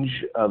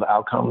range of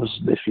outcomes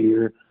this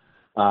year.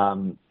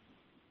 I'm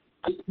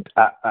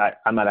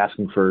not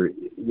asking for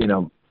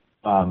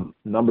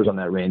numbers on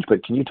that range,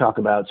 but can you talk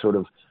about sort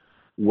of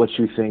what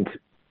you think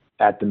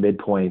at the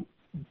midpoint?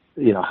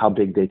 How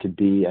big they could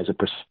be as a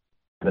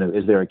percent?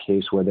 Is there a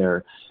case where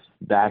they're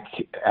back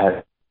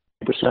at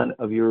 %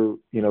 of your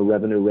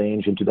revenue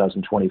range in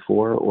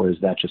 2024, or is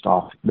that just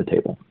off the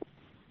table?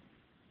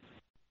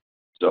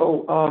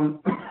 So,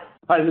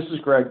 hi, this is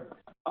Greg.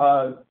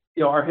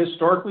 Our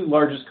historically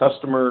largest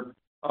customer,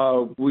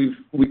 we've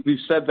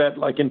said that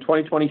like in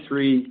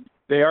 2023,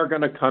 they are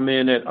going to come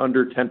in at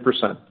under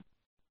 10%.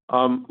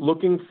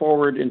 Looking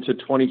forward into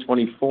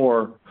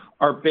 2024,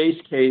 our base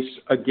case,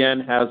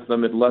 again, has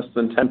them at less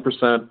than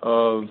 10%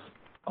 of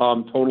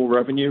total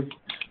revenue.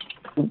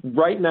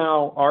 Right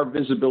now, our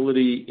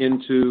visibility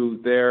into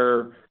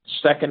their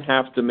second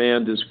half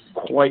demand is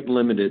quite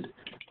limited.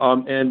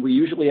 And we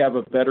usually have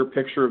a better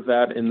picture of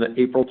that in the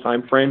April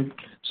timeframe.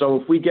 So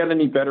if we get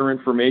any better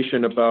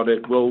information about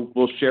it,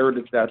 we'll share it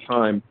at that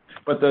time.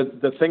 But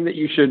the thing that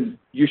you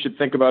should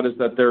think about is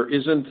that there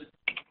isn't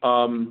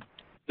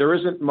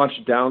much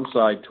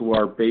downside to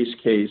our base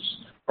case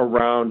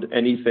around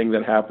anything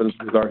that happens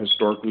with our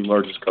historically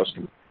largest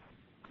customer.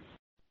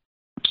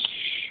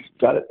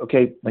 Got it.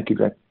 Okay. Thank you,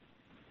 Greg.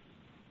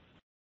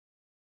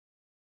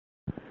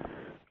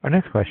 Our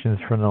next question is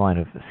from the line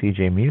of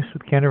C.J. Muse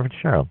with Cantor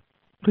Fitzgerald.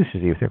 Please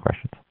proceed with your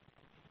questions.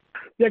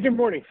 Yeah, good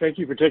morning. Thank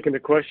you for taking the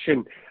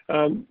question.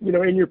 In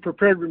your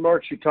prepared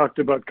remarks, you talked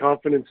about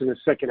confidence in a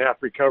second half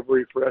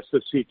recovery for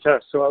SoC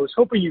tests. So I was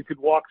hoping you could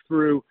walk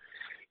through,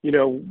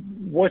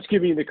 what's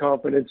giving you the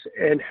confidence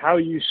and how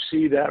you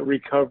see that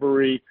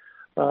recovery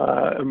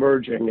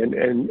emerging.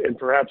 And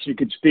perhaps you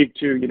could speak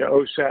to,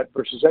 OSAT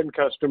versus end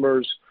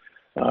customers,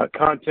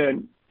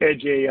 content,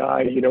 edge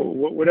AI,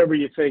 whatever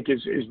you think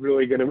is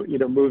really going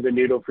to, move the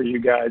needle for you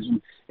guys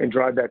and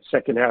drive that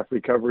second half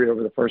recovery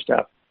over the first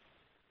half.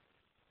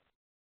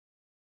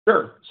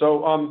 Sure.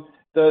 So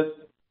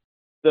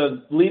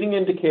the leading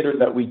indicator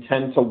that we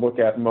tend to look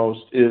at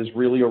most is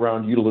really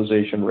around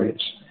utilization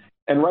rates.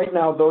 And right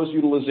now, those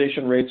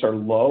utilization rates are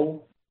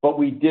low, but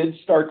we did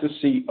start to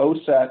see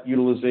OSAT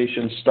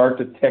utilization start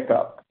to tick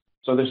up.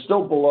 So they're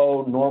still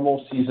below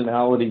normal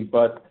seasonality,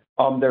 but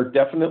they're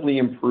definitely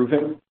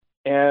improving.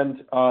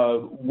 And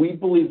we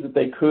believe that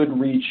they could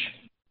reach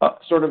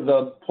sort of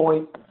the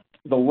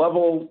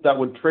level that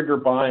would trigger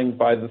buying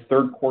by the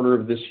third quarter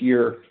of this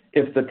year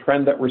if the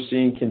trend that we're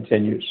seeing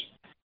continues.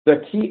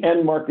 The key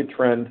end market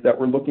trend that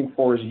we're looking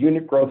for is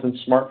unit growth in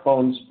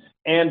smartphones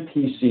and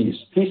PCs.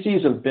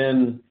 PCs have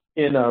been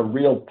in a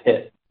real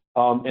pit.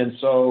 And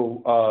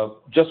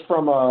so just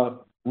from a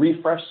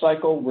refresh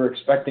cycle, we're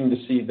expecting to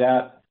see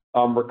that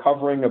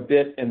recovering a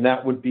bit, and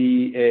that would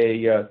be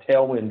a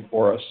tailwind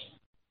for us.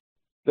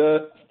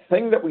 The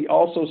thing that we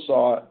also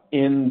saw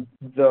in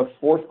the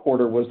fourth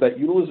quarter was that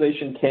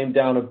utilization came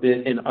down a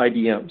bit in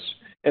IDMs.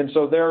 And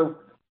so they're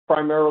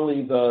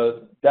primarily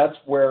that's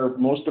where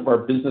most of our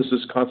business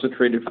is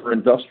concentrated for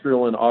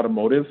industrial and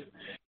automotive.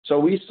 So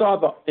we saw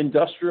the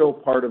industrial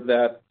part of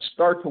that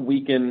start to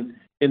weaken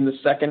in the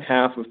second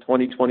half of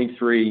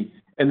 2023,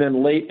 and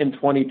then late in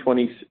Q4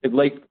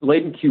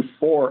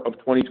 of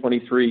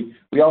 2023,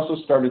 we also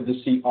started to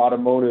see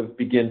automotive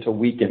begin to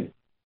weaken.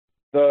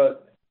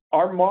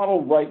 Our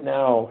model right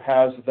now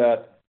has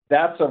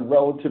that's a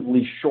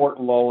relatively short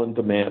lull in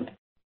demand,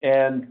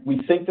 and we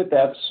think that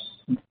that's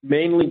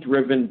mainly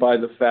driven by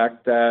the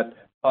fact that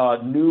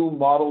new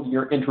model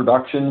year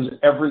introductions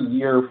every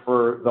year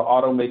for the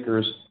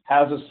automakers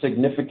has a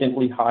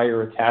significantly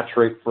higher attach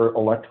rate for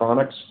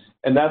electronics,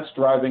 and that's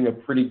driving a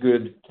pretty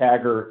good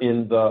CAGR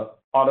in the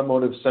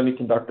automotive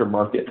semiconductor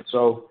market.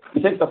 So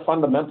we think the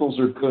fundamentals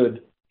are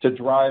good to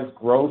drive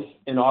growth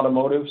in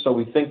automotive, so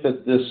we think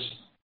that this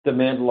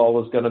demand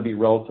lull is going to be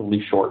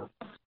relatively short.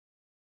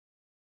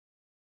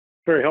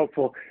 Very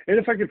helpful. And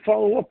if I could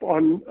follow up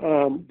on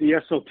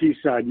the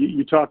SLT side,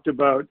 you talked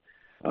about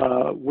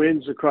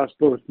wins across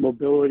both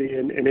mobility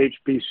and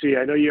HPC.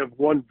 I know you have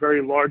one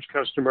very large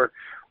customer.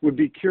 Would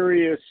be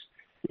curious,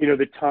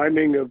 the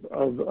timing of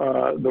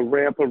the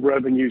ramp of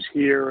revenues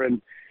here, and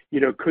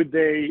could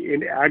they,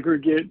 in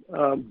aggregate,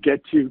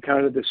 get to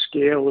kind of the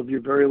scale of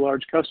your very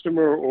large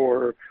customer,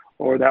 or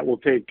that will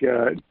take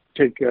years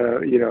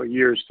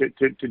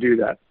to do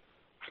that?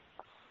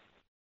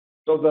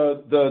 So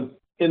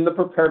in the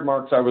prepared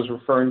remarks, I was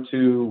referring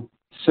to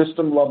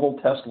system-level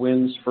test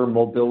wins for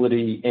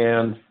mobility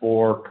and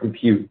for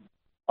compute.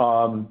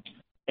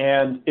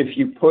 And if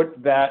you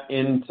put that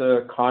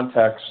into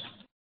context,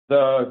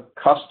 the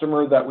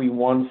customer that we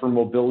won for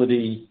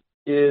mobility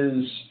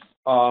is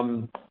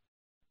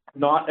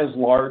not as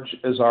large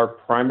as our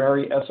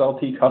primary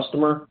SLT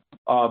customer,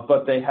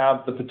 but they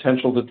have the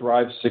potential to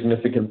drive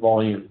significant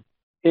volume.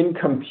 In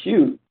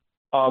compute,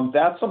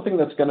 that's something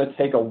that's going to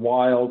take a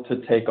while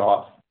to take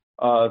off.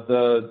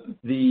 The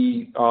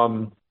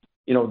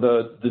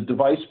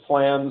device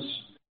plans,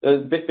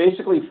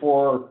 basically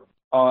for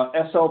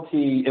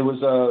SLT, it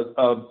was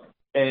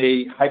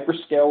a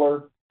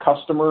hyperscaler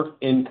customer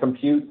in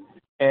compute,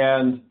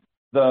 and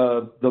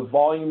the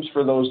volumes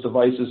for those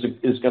devices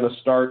is going to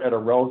start at a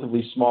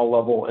relatively small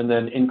level and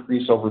then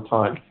increase over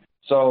time.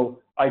 So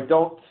I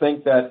don't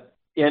think that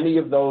any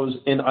of those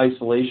in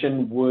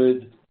isolation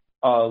would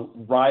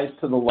rise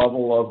to the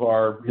level of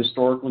our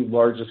historically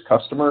largest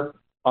customer,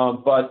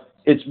 but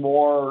it's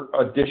more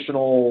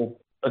additional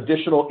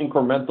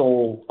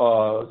incremental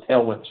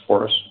tailwinds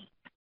for us.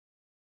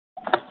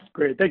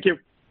 Great. Thank you.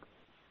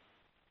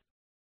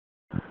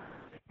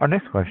 Our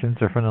next questions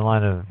are from the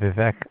line of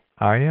Vivek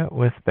Arya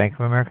with Bank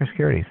of America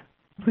Securities.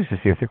 Please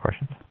proceed with your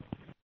questions.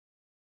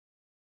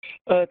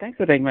 Thanks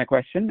for taking my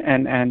question,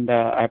 and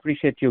I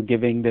appreciate you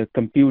giving the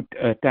compute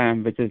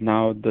TAM, which is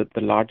now the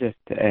largest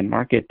end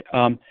market.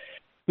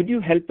 Could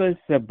you help us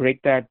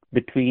break that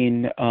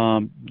between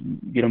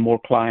more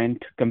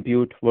client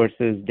compute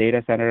versus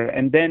data center,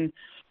 and then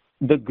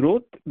the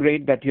growth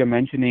rate that you're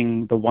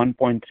mentioning, the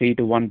 1.3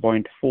 to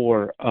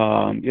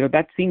 1.4,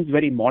 that seems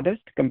very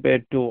modest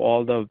compared to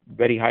all the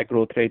very high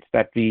growth rates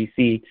that we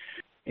see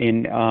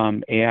in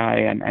AI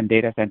and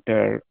data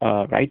center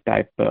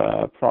type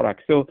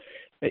products. So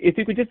if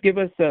you could just give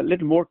us a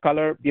little more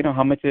color,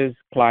 how much is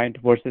client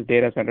versus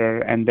data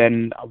center, and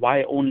then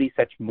why only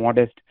such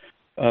modest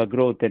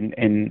growth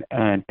in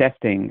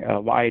testing?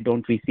 Why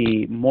don't we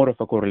see more of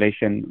a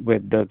correlation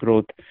with the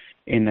growth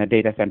in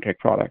data-centric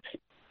products?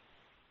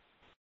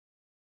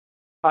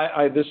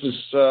 Hi,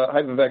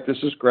 Vivek.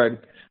 This is Greg.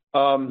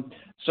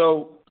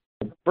 So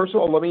first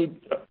of all, let me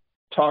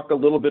talk a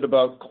little bit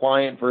about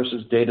client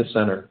versus data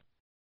center.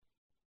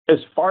 As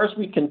far as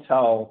we can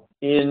tell,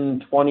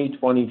 in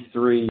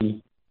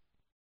 2023,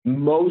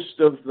 most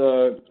of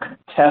the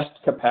test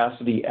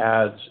capacity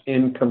adds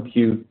in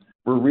compute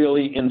were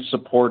really in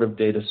support of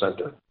data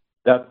center.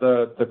 That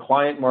the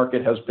client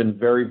market has been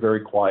very,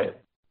 very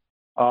quiet.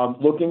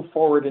 Looking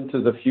forward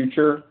into the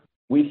future,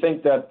 we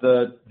think that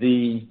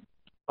the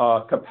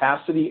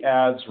capacity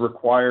adds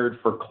required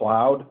for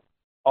cloud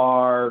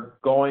are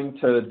going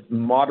to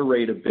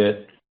moderate a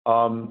bit.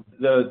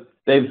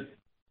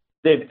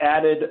 They've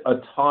added a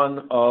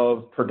ton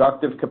of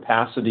productive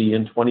capacity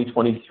in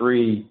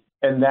 2023,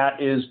 and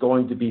that is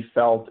going to be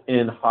felt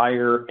in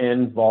higher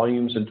end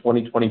volumes in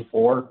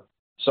 2024.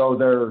 So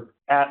they're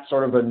at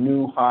sort of a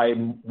new high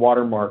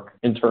watermark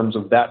in terms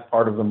of that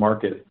part of the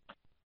market.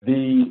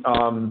 The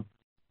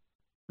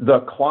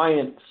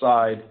client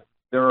side,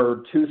 there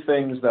are two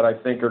things that I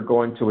think are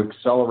going to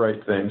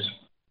accelerate things.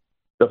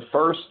 The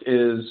first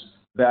is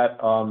that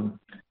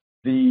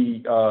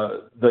the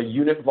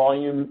unit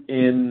volume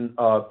in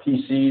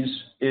PCs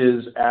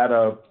is at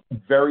a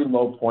very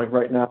low point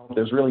right now.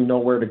 There's really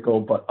nowhere to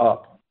go but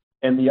up.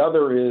 And the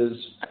other is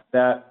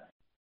that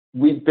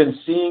we've been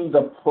seeing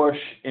the push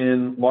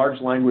in large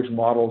language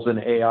models and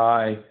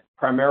AI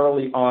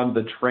primarily on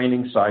the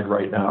training side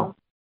right now.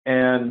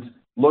 And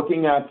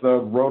looking at the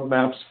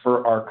roadmaps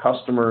for our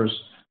customers,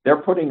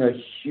 they're putting a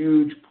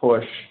huge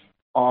push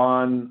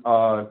on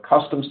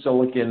custom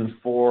silicon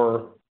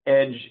for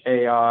edge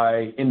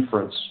AI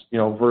inference,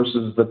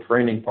 versus the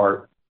training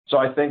part. So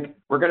I think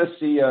we're going to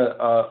see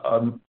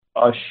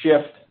a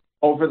shift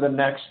over the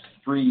next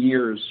 3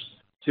 years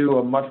to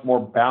a much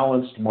more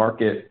balanced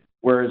market,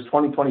 whereas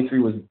 2023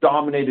 was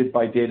dominated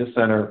by data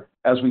center.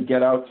 As we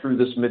get out through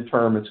this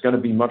midterm, it's going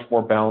to be much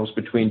more balanced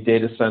between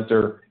data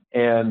center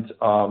and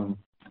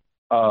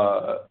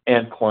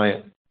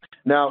client.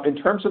 Now, in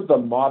terms of the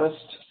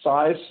modest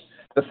size,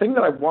 the thing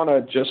that I want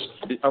to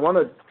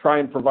try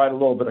and provide a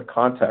little bit of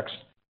context,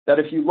 that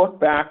if you look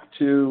back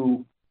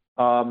to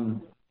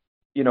the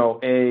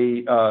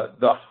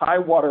high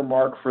water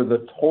mark for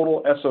the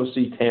total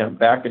SoC TAM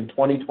back in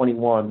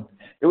 2021,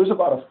 it was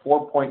about a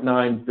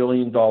 $4.9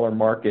 billion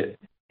market.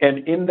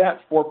 And in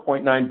that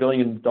 $4.9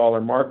 billion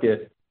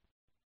market,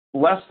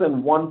 less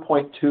than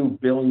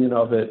 $1.2 billion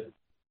of it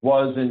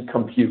was in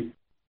compute.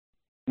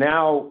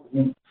 Now,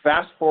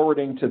 fast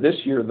forwarding to this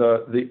year,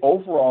 the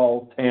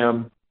overall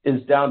TAM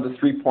is down to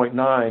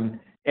 3.9,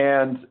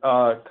 and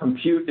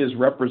compute is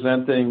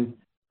representing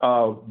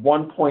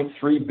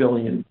 1.3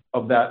 billion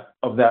of that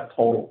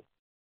total.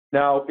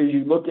 Now, as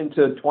you look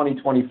into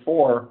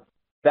 2024,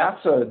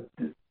 that's a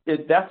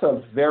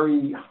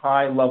very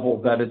high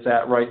level that it's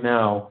at right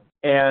now,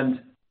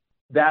 and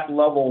that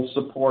level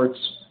supports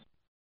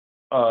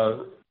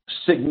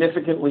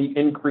significantly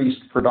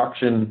increased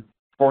production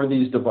for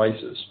these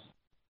devices.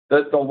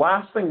 The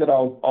last thing that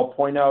I'll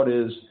point out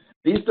is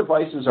these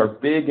devices are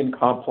big and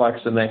complex,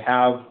 and they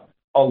have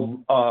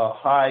a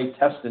high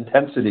test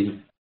intensity,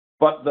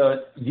 but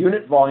the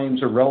unit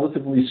volumes are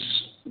relatively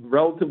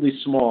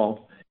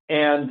small,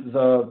 and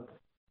the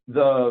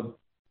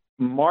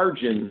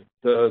margin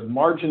in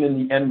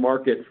the end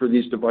market for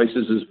these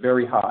devices is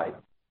very high.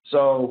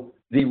 So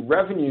the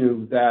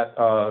revenue that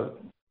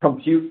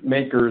compute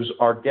makers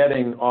are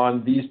getting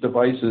on these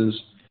devices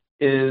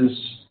is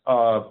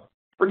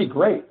pretty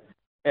great.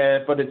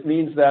 But it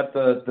means that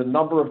the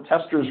number of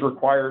testers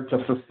required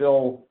to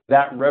fulfill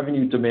that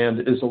revenue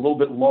demand is a little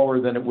bit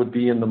lower than it would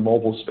be in the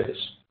mobile space.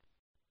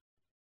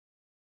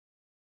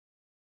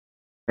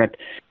 Right.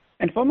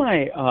 And for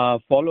my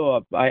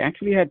follow-up, I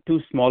actually had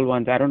two small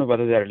ones. I don't know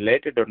whether they're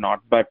related or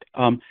not, but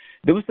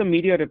there was some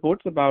media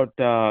reports about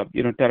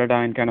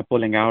Teradyne kind of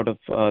pulling out of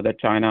the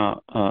China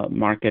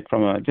market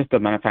from just a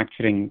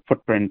manufacturing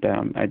footprint.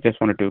 I just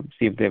wanted to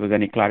see if there was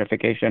any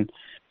clarification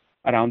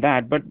around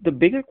that. But the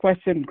bigger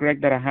question,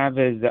 Greg, that I have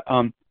is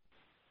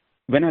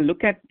when I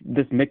look at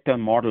this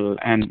midterm model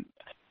and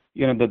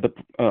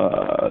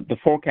the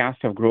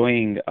forecast of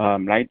growing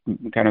right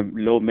kind of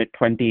low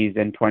mid-20s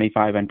in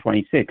 25 and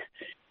 26.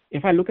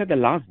 If I look at the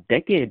last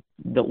decade,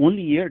 the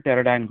only year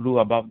Teradyne grew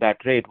above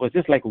that rate was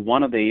just like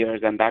one of the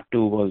years, and that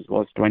too was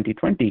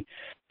 2020.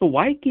 So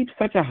why keep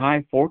such a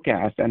high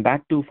forecast, and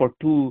that too for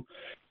two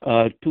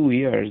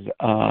years?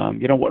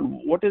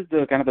 What is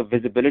the kind of the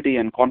visibility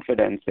and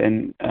confidence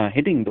in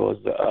hitting those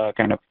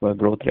kind of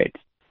growth rates?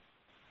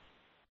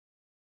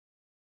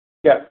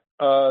 Yeah.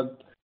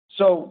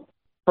 So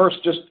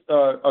first, just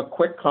a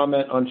quick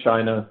comment on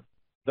China.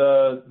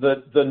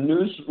 The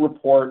news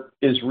report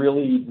is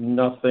really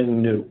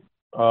nothing new.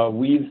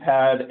 We've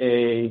had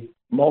a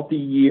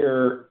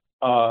multi-year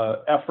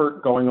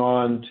effort going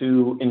on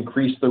to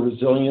increase the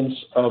resilience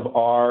of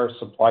our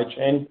supply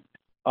chain,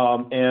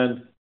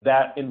 and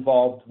that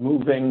involved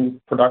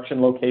moving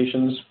production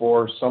locations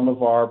for some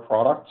of our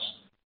products.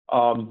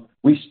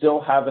 We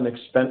still have an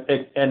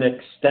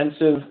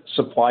extensive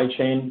supply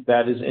chain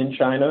that is in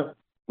China.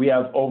 We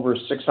have over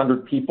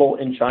 600 people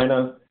in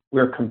China.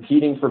 We're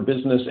competing for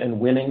business and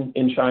winning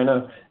in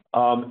China.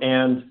 I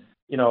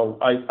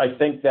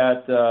think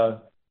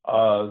that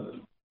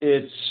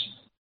it's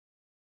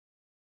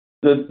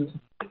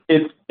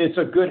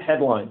a good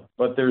headline,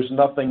 but there's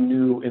nothing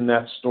new in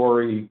that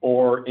story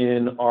or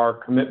in our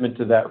commitment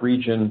to that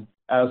region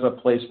as a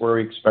place where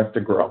we expect to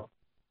grow.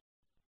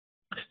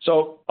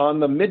 So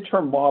on the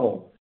midterm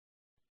model,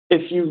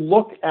 if you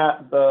look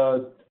at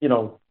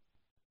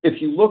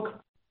if you look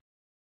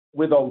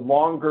with a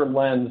longer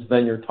lens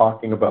than you're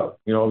talking about,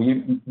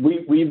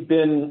 we've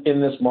been in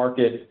this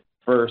market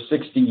for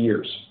 60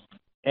 years,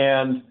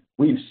 and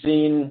we've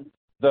seen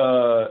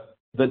the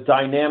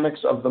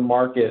dynamics of the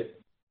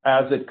market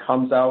as it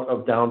comes out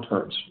of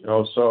downturns.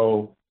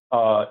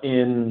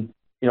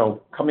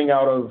 Coming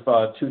out of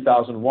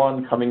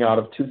 2001, coming out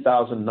of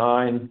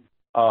 2009,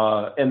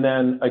 and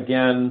then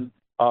again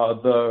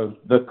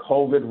the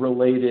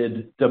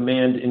COVID-related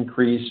demand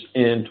increase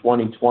in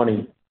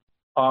 2020.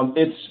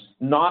 It's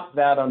not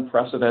that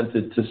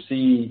unprecedented to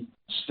see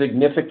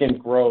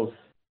significant growth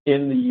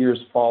in the years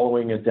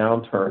following a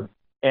downturn.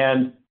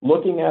 And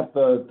looking at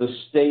the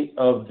state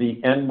of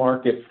the end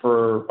market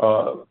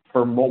for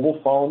mobile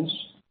phones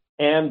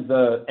and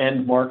the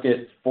end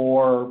market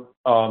for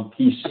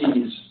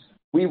PCs,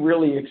 we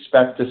really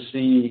expect to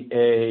see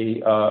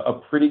a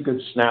pretty good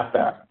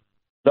snapback.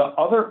 The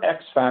other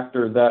X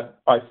factor that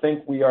I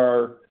think we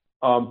are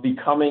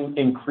becoming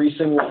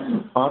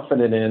increasingly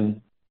confident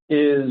in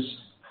is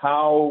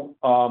how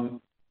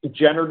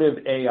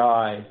generative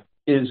AI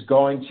is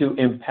going to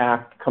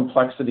impact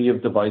complexity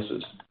of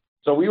devices.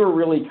 So we were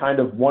really kind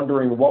of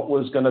wondering what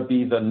was going to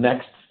be the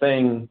next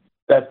thing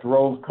that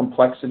drove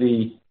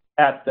complexity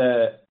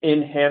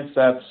in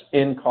handsets,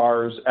 in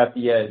cars, at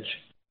the edge.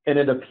 And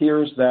it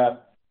appears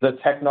that the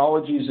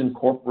technologies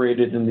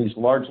incorporated in these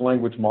large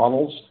language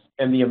models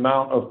and the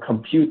amount of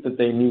compute that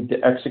they need to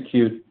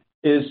execute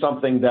is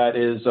something that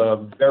is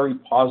a very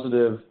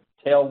positive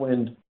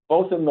tailwind,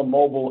 both in the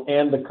mobile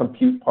and the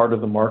compute part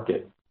of the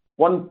market.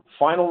 One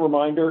final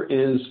reminder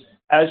is,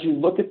 as you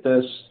look at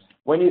this,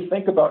 when you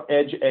think about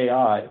edge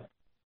AI,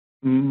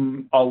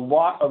 a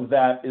lot of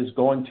that is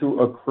going to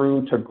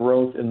accrue to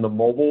growth in the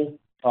mobile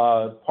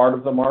part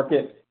of the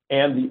market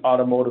and the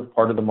automotive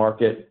part of the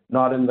market,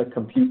 not in the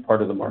compute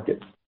part of the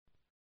market.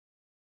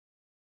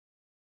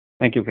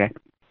 Thank you, Greg.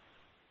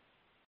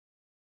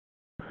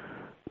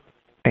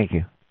 Thank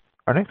you.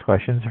 Our next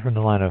questions are from the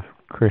line of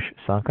Krish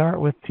Sankar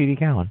with TD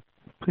Cowen.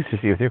 Please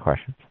proceed with your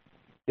questions.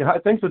 Yeah, hi,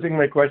 thanks for taking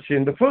my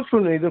question. The first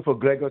one either for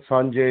Greg or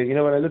Sanjay.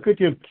 When I look at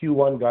your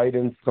Q1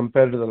 guidance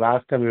compared to the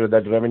last time you were at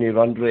that revenue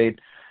run rate,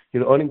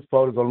 your earnings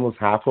power is almost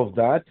half of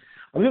that.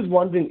 I'm just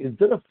wondering, is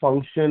that a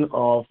function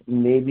of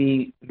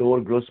maybe lower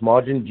gross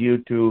margin due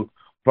to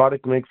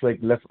product mix like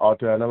less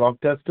auto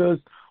analog testers,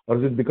 or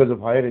is it because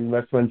of higher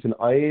investments in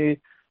IA,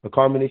 a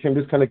combination? I'm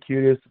just kind of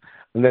curious,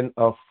 and then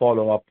a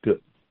follow-up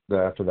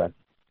after that.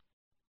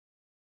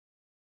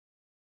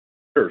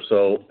 Sure.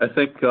 So I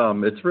think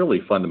it's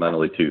really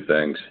fundamentally two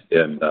things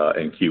in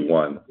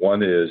Q1.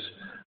 One is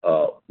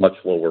much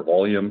lower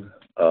volume,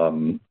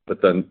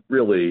 but then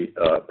really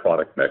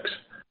product mix.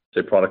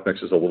 Say product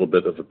mix is a little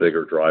bit of a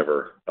bigger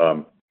driver.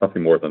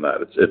 Nothing more than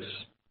that. It's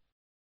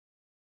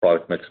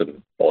product mix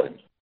and volume.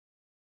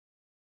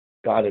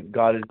 Got it.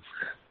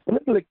 And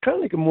then kind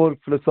of like a more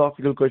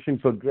philosophical question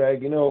for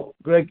Greg.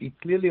 Greg,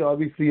 clearly,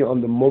 obviously, on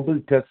the mobile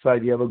test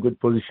side, you have a good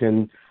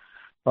position.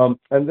 And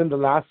then the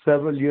last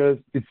several years,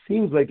 it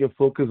seems like your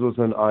focus was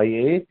on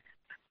IA.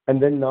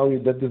 And then now you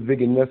did this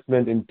big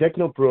investment in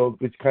Technoprobe,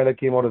 which kind of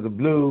came out of the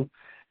blue.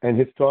 And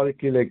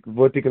historically, like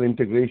vertical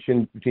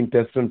integration between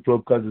tester and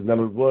probe cards has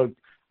never worked.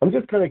 I'm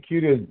just kind of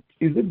curious,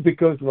 is it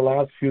because in the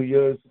last few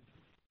years,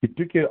 you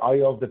took your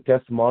eye off the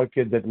test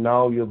market that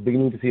now you're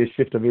beginning to see a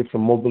shift away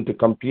from mobile to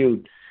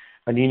compute,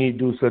 and you need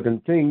to do certain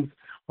things,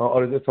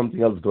 or is there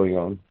something else going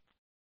on?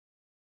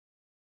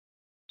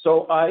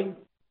 So I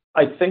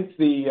think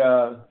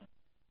there's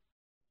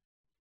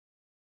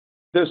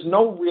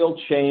no real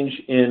change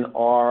in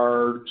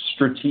our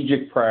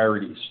strategic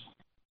priorities.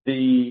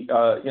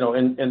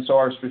 So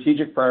our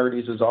strategic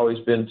priorities has always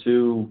been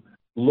to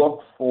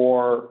look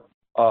for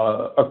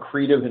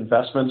accretive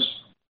investments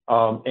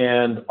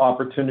and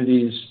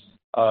opportunities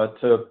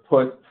to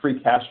put free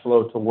cash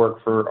flow to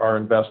work for our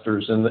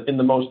investors in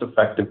the most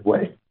effective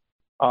way.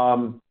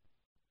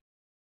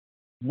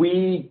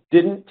 We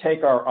didn't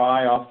take our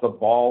eye off the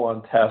ball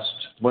on test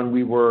when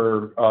we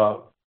were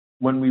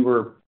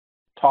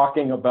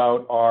talking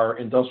about our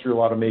industrial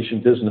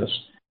automation business.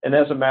 And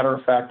as a matter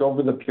of fact,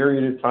 over the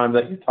period of time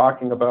that you're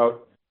talking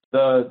about,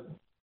 the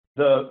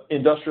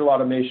industrial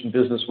automation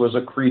business was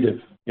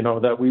accretive.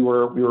 That we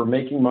were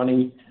making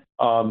money,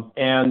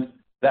 and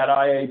that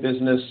IA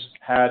business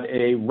had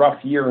a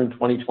rough year in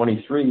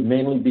 2023,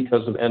 mainly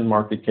because of end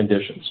market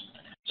conditions.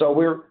 So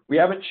we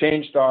haven't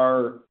changed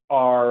our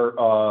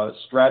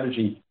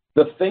strategy.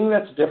 The thing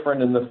that's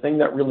different and the thing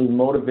that really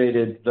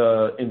motivated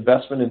the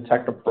investment in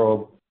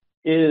Technoprobe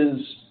is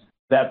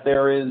that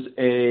there is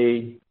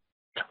a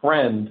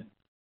trend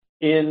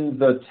in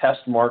the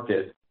test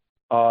market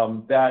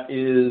that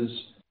is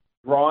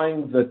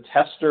drawing the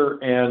tester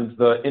and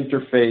the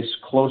interface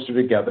closer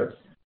together.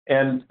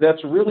 And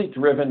that's really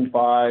driven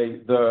by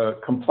the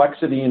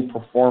complexity and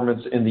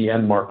performance in the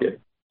end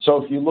market.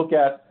 So if you look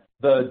at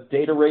the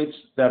data rates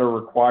that are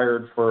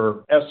required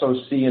for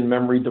SoC and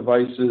memory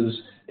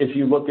devices, if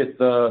you look at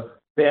the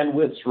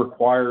bandwidths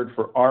required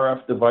for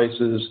RF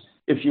devices,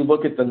 if you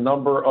look at the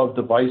number of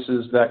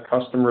devices that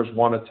customers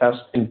want to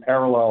test in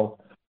parallel,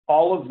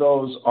 all of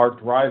those are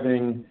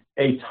driving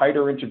a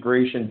tighter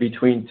integration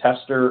between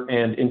tester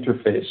and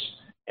interface.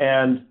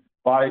 And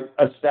by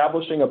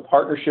establishing a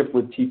partnership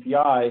with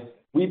TPI,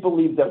 we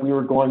believe that we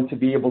were going to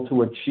be able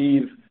to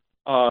achieve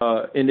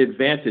an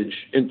advantage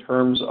in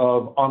terms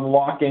of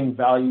unlocking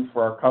value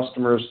for our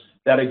customers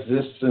that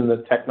exists in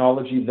the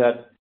technology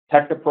that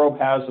Technoprobe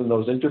has in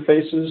those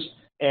interfaces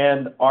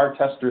and our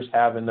testers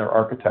have in their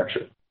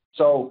architecture.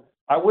 So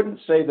I wouldn't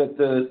say that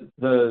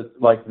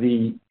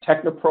the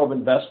Technoprobe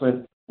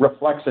investment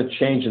reflects a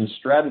change in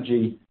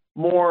strategy.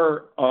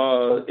 More,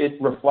 it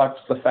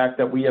reflects the fact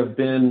that we have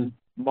been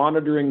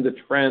monitoring the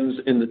trends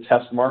in the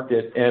test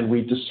market, and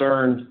we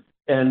discerned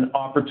an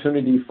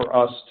opportunity for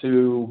us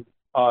to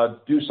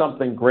do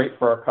something great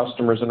for our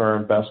customers and our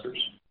investors.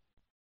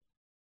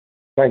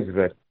 Thanks,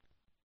 Greg.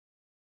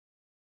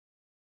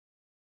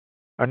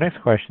 Our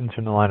next question is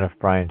from the line of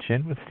Brian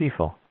Chin with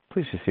Stifel.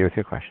 Please proceed with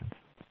your questions.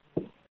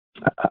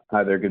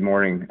 Hi there. Good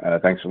morning.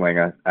 Thanks for letting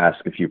us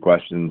ask a few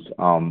questions.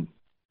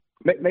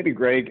 Maybe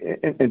Greg,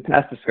 in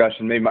past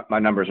discussion, maybe my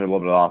numbers are a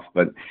little bit off,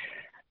 but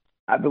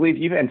I believe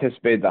you've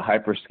anticipated the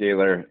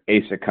hyperscaler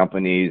ASIC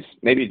companies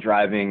maybe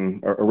driving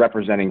or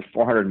representing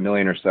 400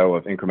 million or so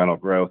of incremental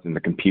growth in the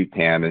compute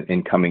TAM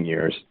in coming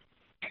years.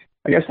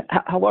 I guess,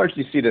 how large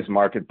do you see this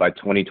market by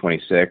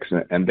 2026?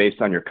 And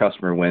based on your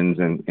customer wins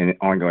and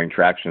ongoing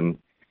traction,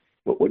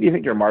 what do you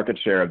think your market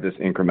share of this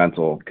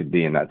incremental could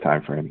be in that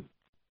time frame?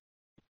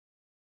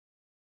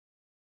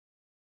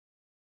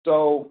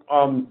 So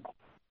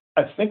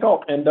I think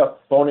I'll end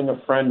up phoning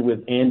a friend with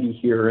Andy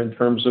here in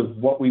terms of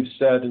what we've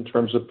said in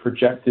terms of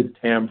projected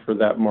TAM for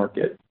that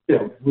market.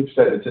 Yeah, we've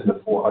said it's in the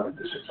 400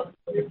 to 600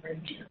 million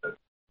range in the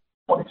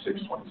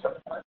 26,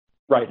 27 time.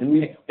 Right, and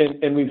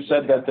we've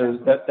said that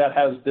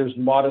there's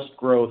modest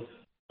growth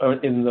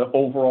in the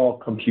overall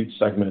compute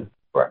segment.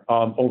 Right.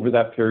 Over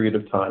that period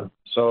of time.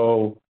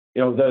 So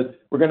we're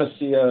going to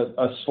see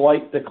a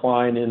slight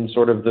decline in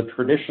sort of the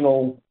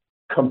traditional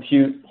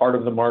compute part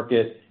of the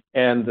market,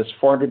 and this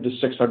 400 to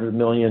 600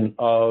 million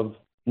of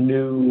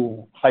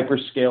new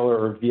hyperscaler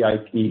or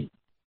VIP.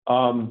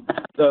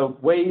 The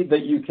way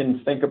that you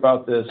can think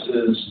about this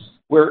is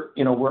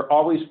we're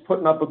always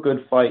putting up a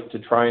good fight to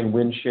try and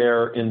win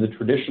share in the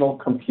traditional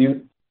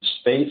compute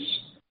space,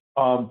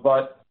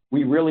 but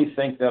we really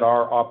think that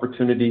our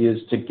opportunity is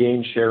to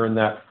gain share in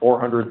that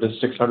 $400 to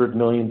 $600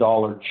 million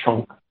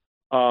chunk.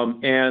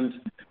 And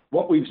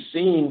what we've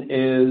seen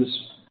is,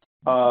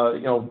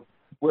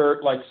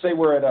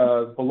 we're at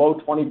a below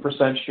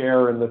 20%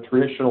 share in the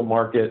traditional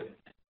market.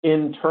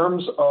 In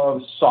terms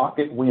of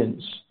socket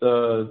wins,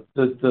 the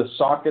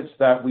sockets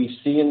that we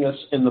see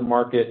in the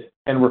market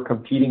and we're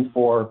competing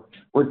for,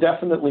 we're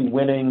definitely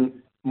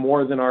winning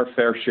more than our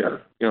fair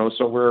share.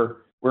 So we're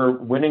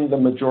winning the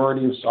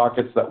majority of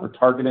sockets that we're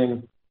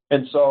targeting,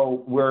 and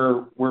so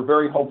we're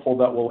very hopeful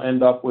that we'll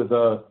end up with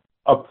a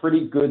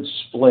pretty good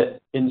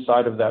split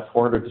inside of that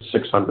 400 to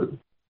 600.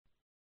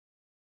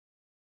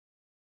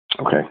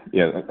 Okay,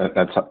 yeah,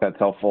 that's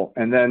helpful.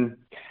 And then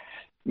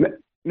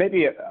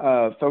maybe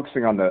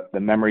focusing on the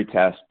memory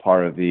test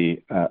part of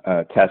the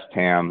test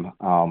TAM,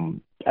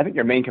 I think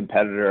your main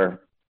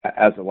competitor,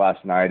 as of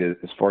last night, is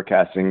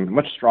forecasting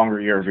much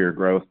stronger year-over-year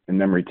growth in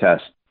memory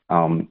test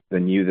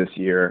than you this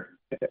year,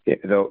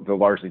 though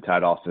largely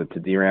tied also to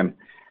DRAM.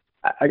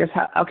 I guess,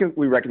 how can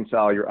we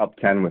reconcile your up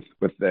 10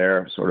 with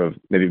their sort of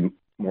maybe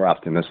more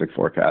optimistic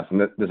forecast?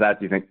 And does that,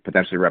 do you think,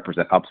 potentially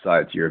represent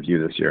upside to your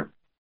view this year?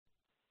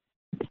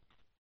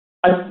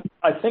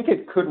 I think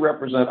it could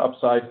represent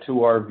upside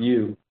to our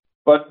view,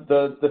 but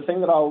the thing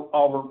that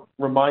I'll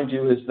remind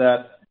you is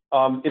that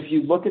if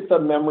you look at the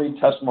memory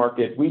test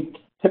market, we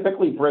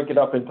typically break it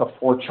up into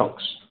four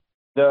chunks.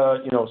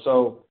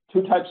 So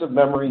two types of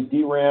memory,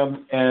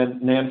 DRAM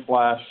and NAND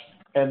flash,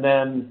 and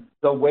then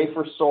the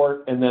wafer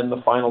sort, and then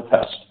the final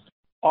test.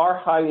 Our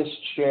highest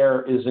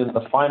share is in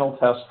the final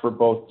test for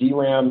both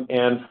DRAM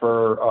and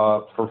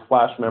for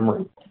flash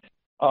memory.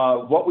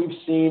 What we've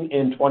seen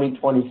in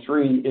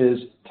 2023 is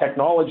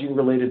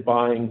technology-related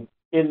buying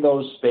in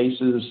those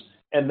spaces,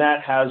 and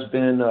that has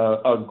been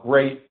a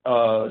great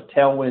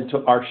tailwind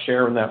to our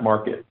share in that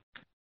market.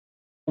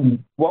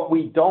 What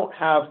we don't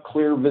have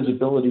clear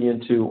visibility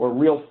into or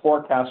real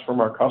forecast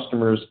from our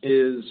customers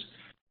is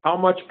how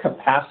much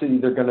capacity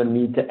they're going to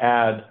need to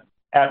add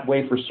at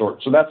wafer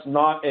sort. So that's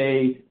not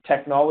a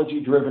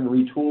technology-driven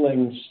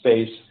retooling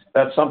space.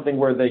 That's something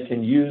where they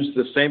can use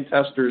the same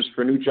testers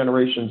for new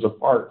generations of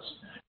parts.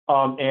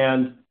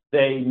 And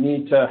they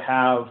need to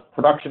have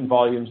production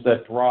volumes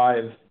that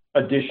drive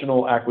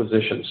additional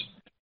acquisitions.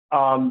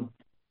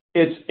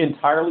 It's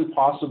entirely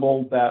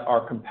possible that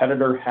our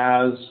competitor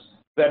has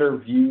better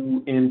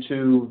view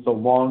into the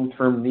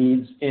long-term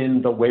needs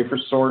in the wafer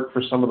sort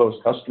for some of those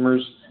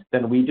customers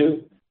than we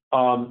do.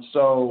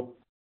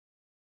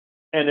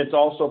 And it's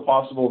also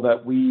possible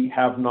that we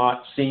have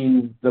not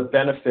seen the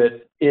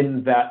benefit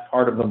in that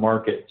part of the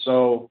market.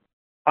 So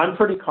I'm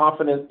pretty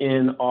confident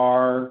in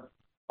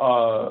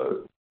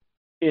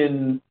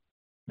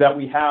that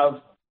we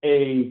have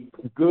a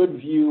good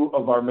view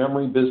of our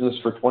memory business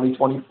for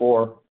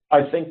 2024.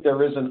 I think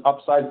there is an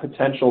upside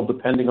potential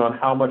depending on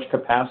how much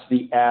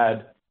capacity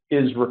add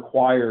is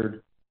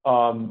required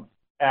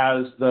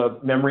as the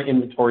memory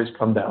inventories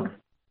come down.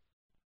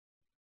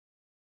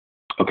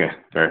 Okay,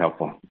 very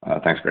helpful.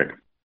 Thanks, Greg.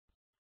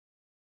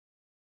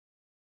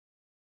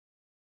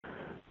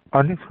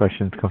 Our next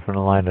questions come from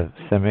the line of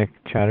Samik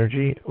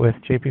Chatterjee with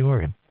JP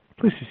Morgan.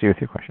 Please proceed with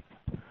your questions.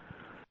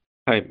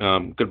 Hi,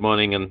 good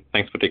morning, and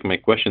thanks for taking my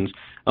questions.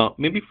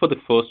 Maybe for the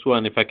first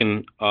one, if I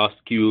can ask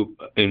you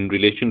in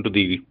relation to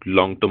the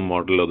long-term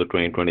model or the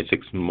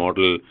 2026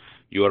 model,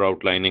 you are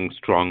outlining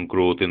strong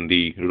growth in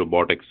the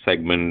robotics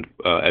segment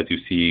as you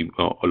see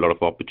a lot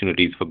of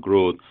opportunities for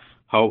growth.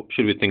 How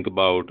should we think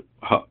about,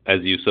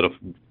 as you sort of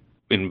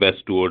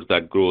invest towards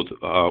that growth,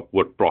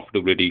 what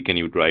profitability can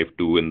you drive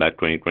to in that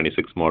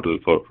 2026 model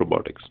for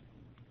robotics?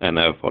 And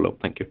I have a follow-up.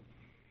 Thank you.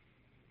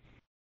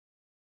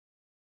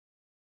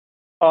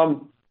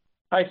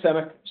 Hi,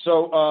 Samik.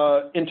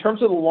 So in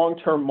terms of the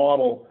long-term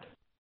model,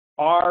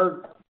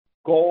 our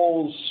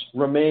goals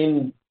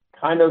remain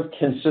kind of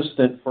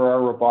consistent for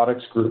our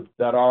robotics group,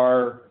 that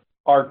our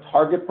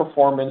target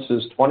performance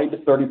is 20 to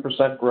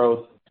 30%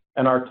 growth,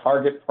 and our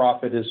target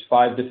profit is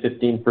 5 to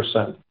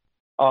 15%.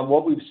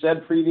 What we've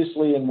said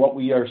previously and what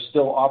we are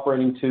still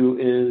operating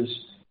to is,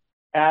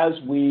 as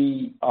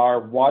we are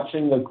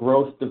watching the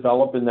growth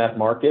develop in that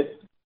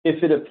market,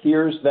 if it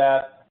appears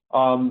that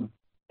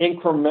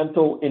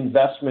incremental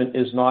investment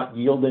is not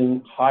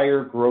yielding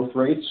higher growth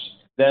rates,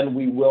 then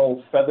we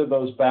will feather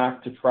those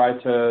back to try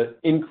to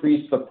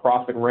increase the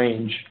profit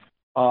range.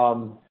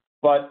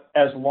 But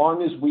as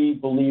long as we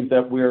believe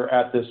that we're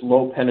at this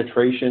low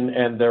penetration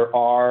and there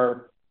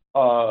are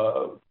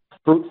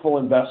fruitful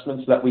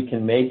investments that we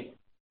can make,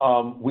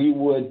 we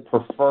would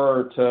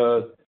prefer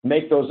to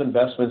make those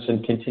investments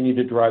and continue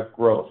to drive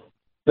growth.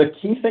 The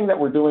key thing that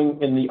we're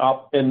doing in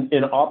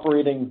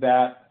operating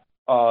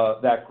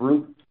that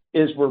group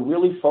is we're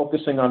really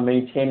focusing on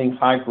maintaining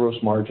high gross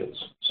margins.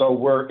 So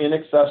we're in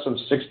excess of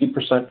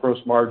 60% gross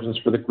margins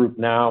for the group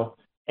now,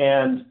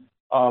 and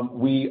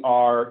we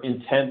are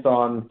intent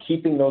on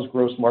keeping those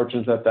gross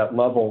margins at that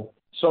level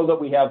so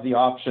that we have the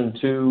option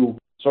to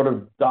sort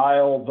of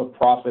dial the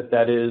profit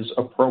that is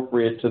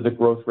appropriate to the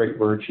growth rate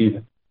we're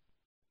achieving.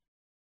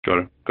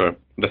 Got it.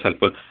 That's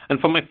helpful. And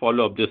for my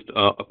follow-up, just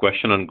a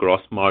question on gross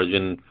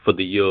margin for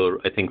the year.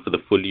 I think for the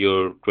full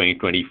year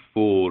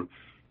 2024,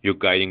 you're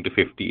guiding to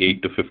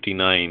 58 to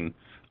 59.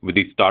 With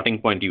the starting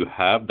point you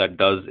have, that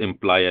does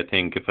imply, I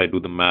think, if I do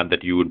the math,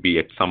 that you would be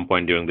at some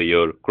point during the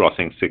year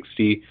crossing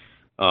 60.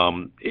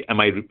 Am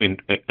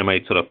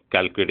I sort of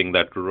calculating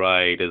that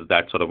right? Is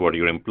that sort of what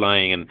you're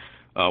implying? And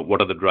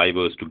what are the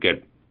drivers to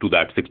get to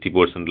that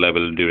 60%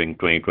 level during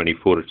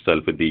 2024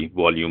 itself with the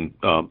volume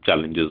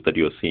challenges that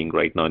you're seeing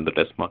right now in the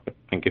test market?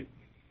 Thank you.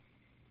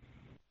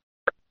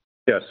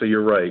 Yeah, so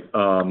you're right.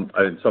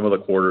 In some of the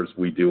quarters,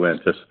 we do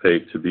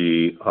anticipate to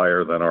be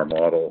higher than our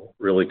model,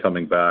 really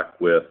coming back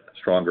with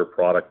stronger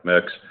product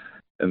mix.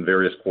 In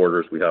various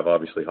quarters, we have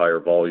obviously higher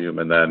volume,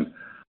 and then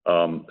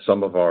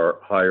some of our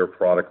higher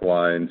product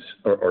lines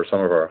or some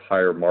of our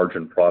higher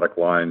margin product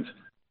lines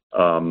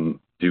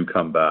do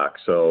come back.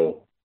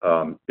 So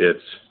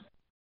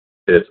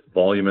it's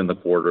volume in the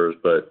quarters,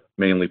 but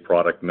mainly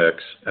product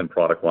mix and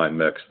product line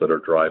mix that are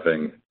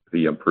driving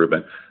the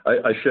improvement.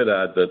 I should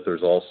add that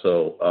there's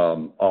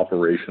also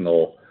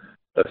operational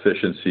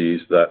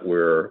efficiencies that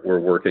we're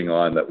working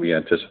on that we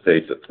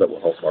anticipate that will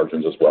help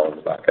margins as well in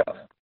the back half.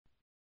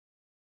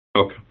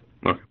 Okay,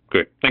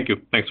 great. Thank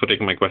you. Thanks for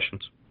taking my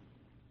questions.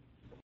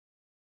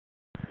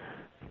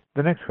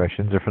 The next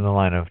questions are from the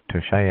line of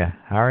Toshiya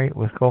Hari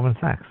with Goldman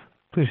Sachs.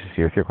 Please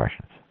proceed with your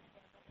questions.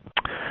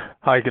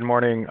 Hi, good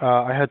morning.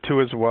 I had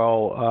two as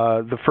well.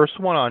 The first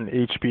one on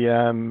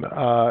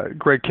HBM.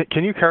 Greg,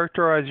 can you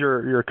characterize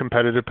your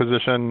competitive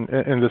position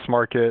in this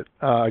market?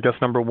 I guess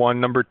number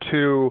one. Number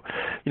two,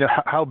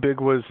 how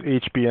big was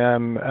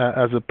HBM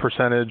as a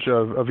percentage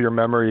of your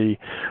memory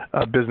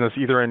business,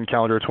 either in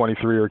calendar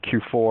 23 or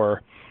Q4?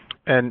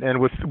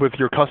 And with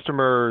your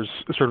customers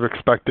sort of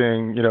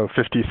expecting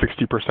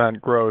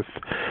 50-60% growth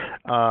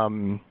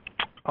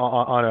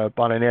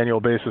on an annual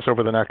basis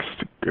over the next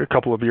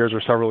couple of years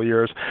or several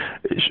years,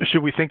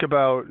 should we assume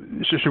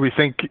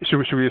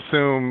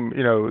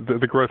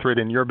the growth rate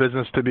in your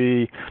business to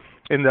be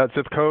in that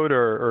zip code,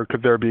 or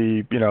could there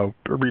be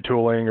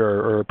retooling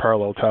or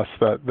parallel tests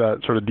that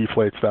sort of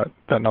deflates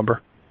that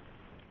number?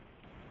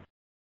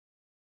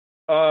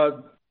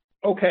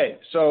 Okay,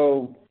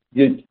 so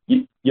you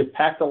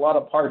packed a lot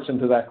of parts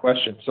into that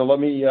question. So let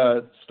me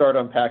start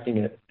unpacking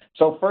it.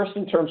 So first,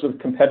 in terms of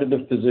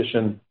competitive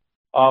position,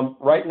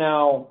 right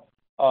now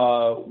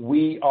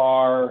we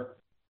are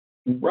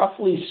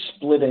roughly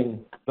splitting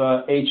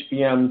the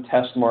HBM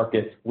test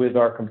market with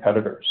our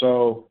competitor.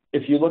 So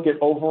if you look at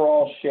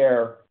overall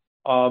share,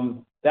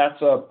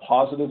 that's a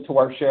positive to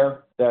our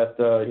share. That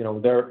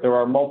there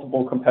are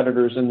multiple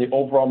competitors in the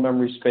overall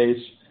memory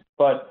space,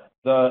 but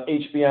the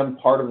HBM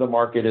part of the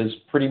market is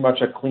pretty much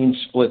a clean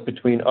split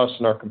between us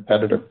and our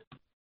competitor.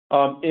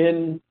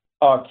 In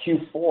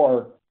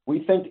Q4, we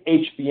think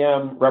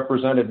HBM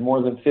represented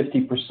more than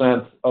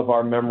 50% of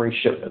our memory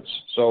shipments.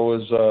 So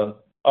it was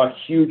a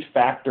huge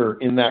factor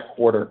in that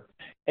quarter.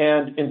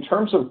 And in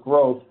terms of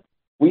growth,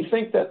 we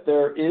think that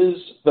there is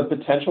the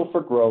potential for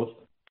growth,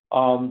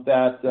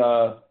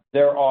 that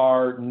there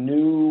are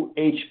new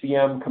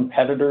HBM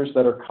competitors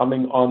that are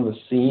coming on the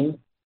scene.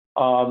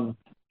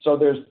 So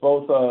there's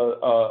both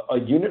a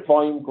unit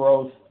volume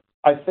growth.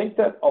 I think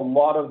that a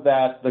lot of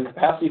that, the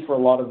capacity for a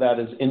lot of that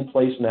is in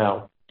place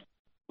now.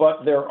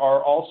 But there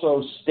are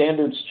also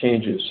standards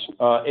changes,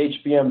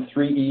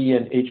 HBM3E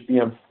and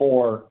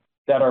HBM4,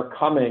 that are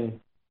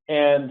coming,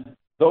 and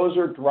those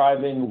are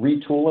driving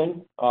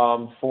retooling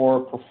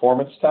for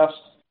performance tests.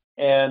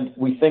 And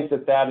we think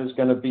that that is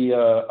going to be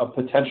a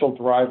potential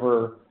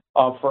driver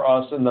for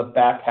us in the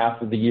back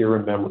half of the year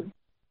in memory.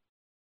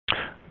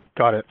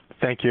 Got it.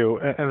 Thank you.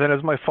 And then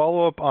as my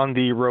follow-up on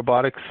the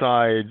robotics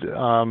side,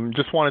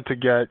 just wanted to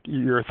get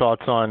your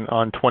thoughts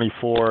on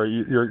 24.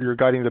 You're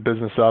guiding the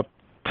business up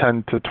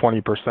 10 to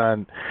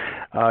 20%.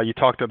 You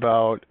talked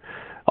about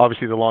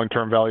obviously the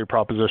long-term value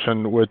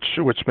proposition,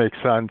 which makes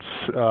sense.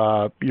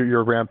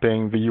 You're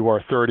ramping the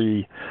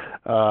UR30.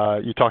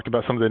 You talked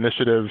about some of the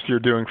initiatives you're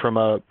doing from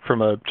a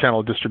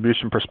channel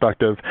distribution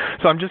perspective.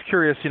 So I'm just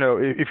curious,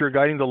 if you're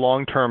guiding the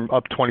long-term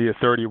up 20 to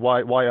 30,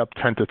 why up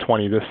 10 to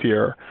 20 this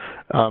year,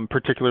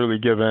 particularly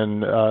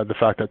given the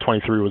fact that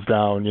 23 was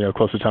down,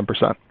 close to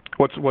 10%?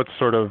 What's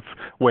sort of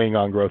weighing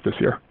on growth this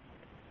year?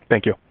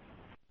 Thank you.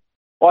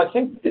 Well, I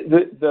think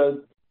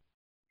the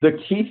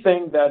key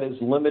thing that is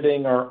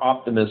limiting our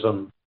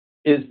optimism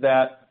is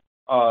that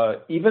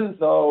even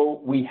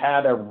though we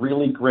had a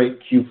really great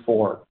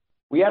Q4,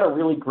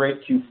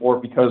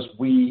 because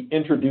we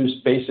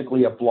introduced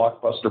basically a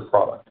blockbuster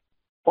product.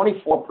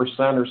 24%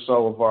 or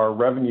so of our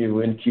revenue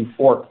in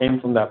Q4 came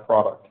from that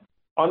product.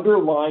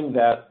 Underlying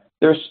that,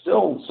 there's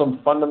still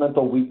some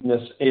fundamental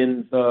weakness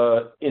in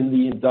the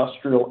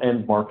industrial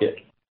end market.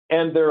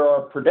 And there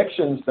are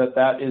predictions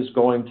that is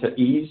going to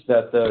ease,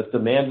 that the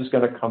demand is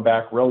going to come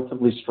back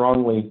relatively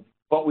strongly.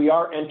 But we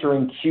are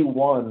entering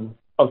Q1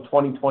 of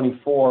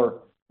 2024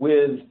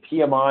 with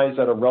PMIs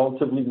at a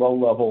relatively low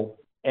level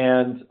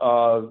and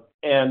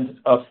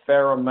a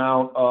fair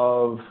amount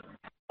of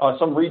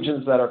some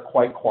regions that are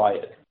quite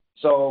quiet.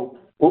 So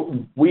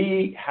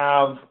we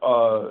have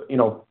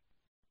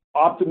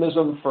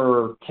optimism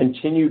for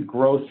continued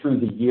growth through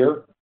the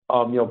year,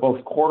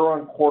 both quarter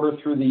on quarter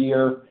through the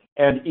year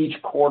and each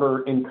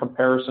quarter in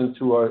comparison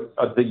to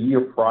the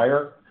year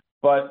prior.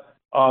 But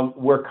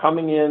we're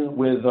coming in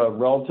with a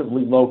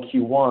relatively low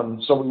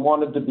Q1, so we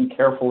wanted to be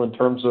careful in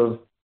terms of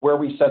where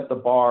we set the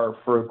bar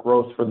for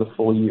growth for the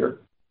full year.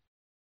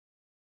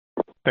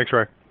 Thanks,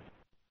 Ray.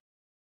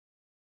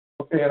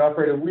 Okay, and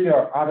operator, we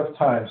are out of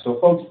time. So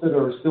folks that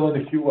are still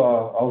in the queue,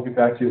 I'll get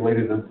back to you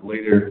later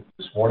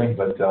this morning.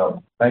 But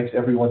thanks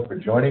everyone for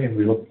joining, and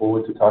we look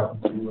forward to talking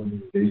to you in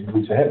the days and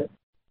weeks ahead.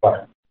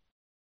 Bye.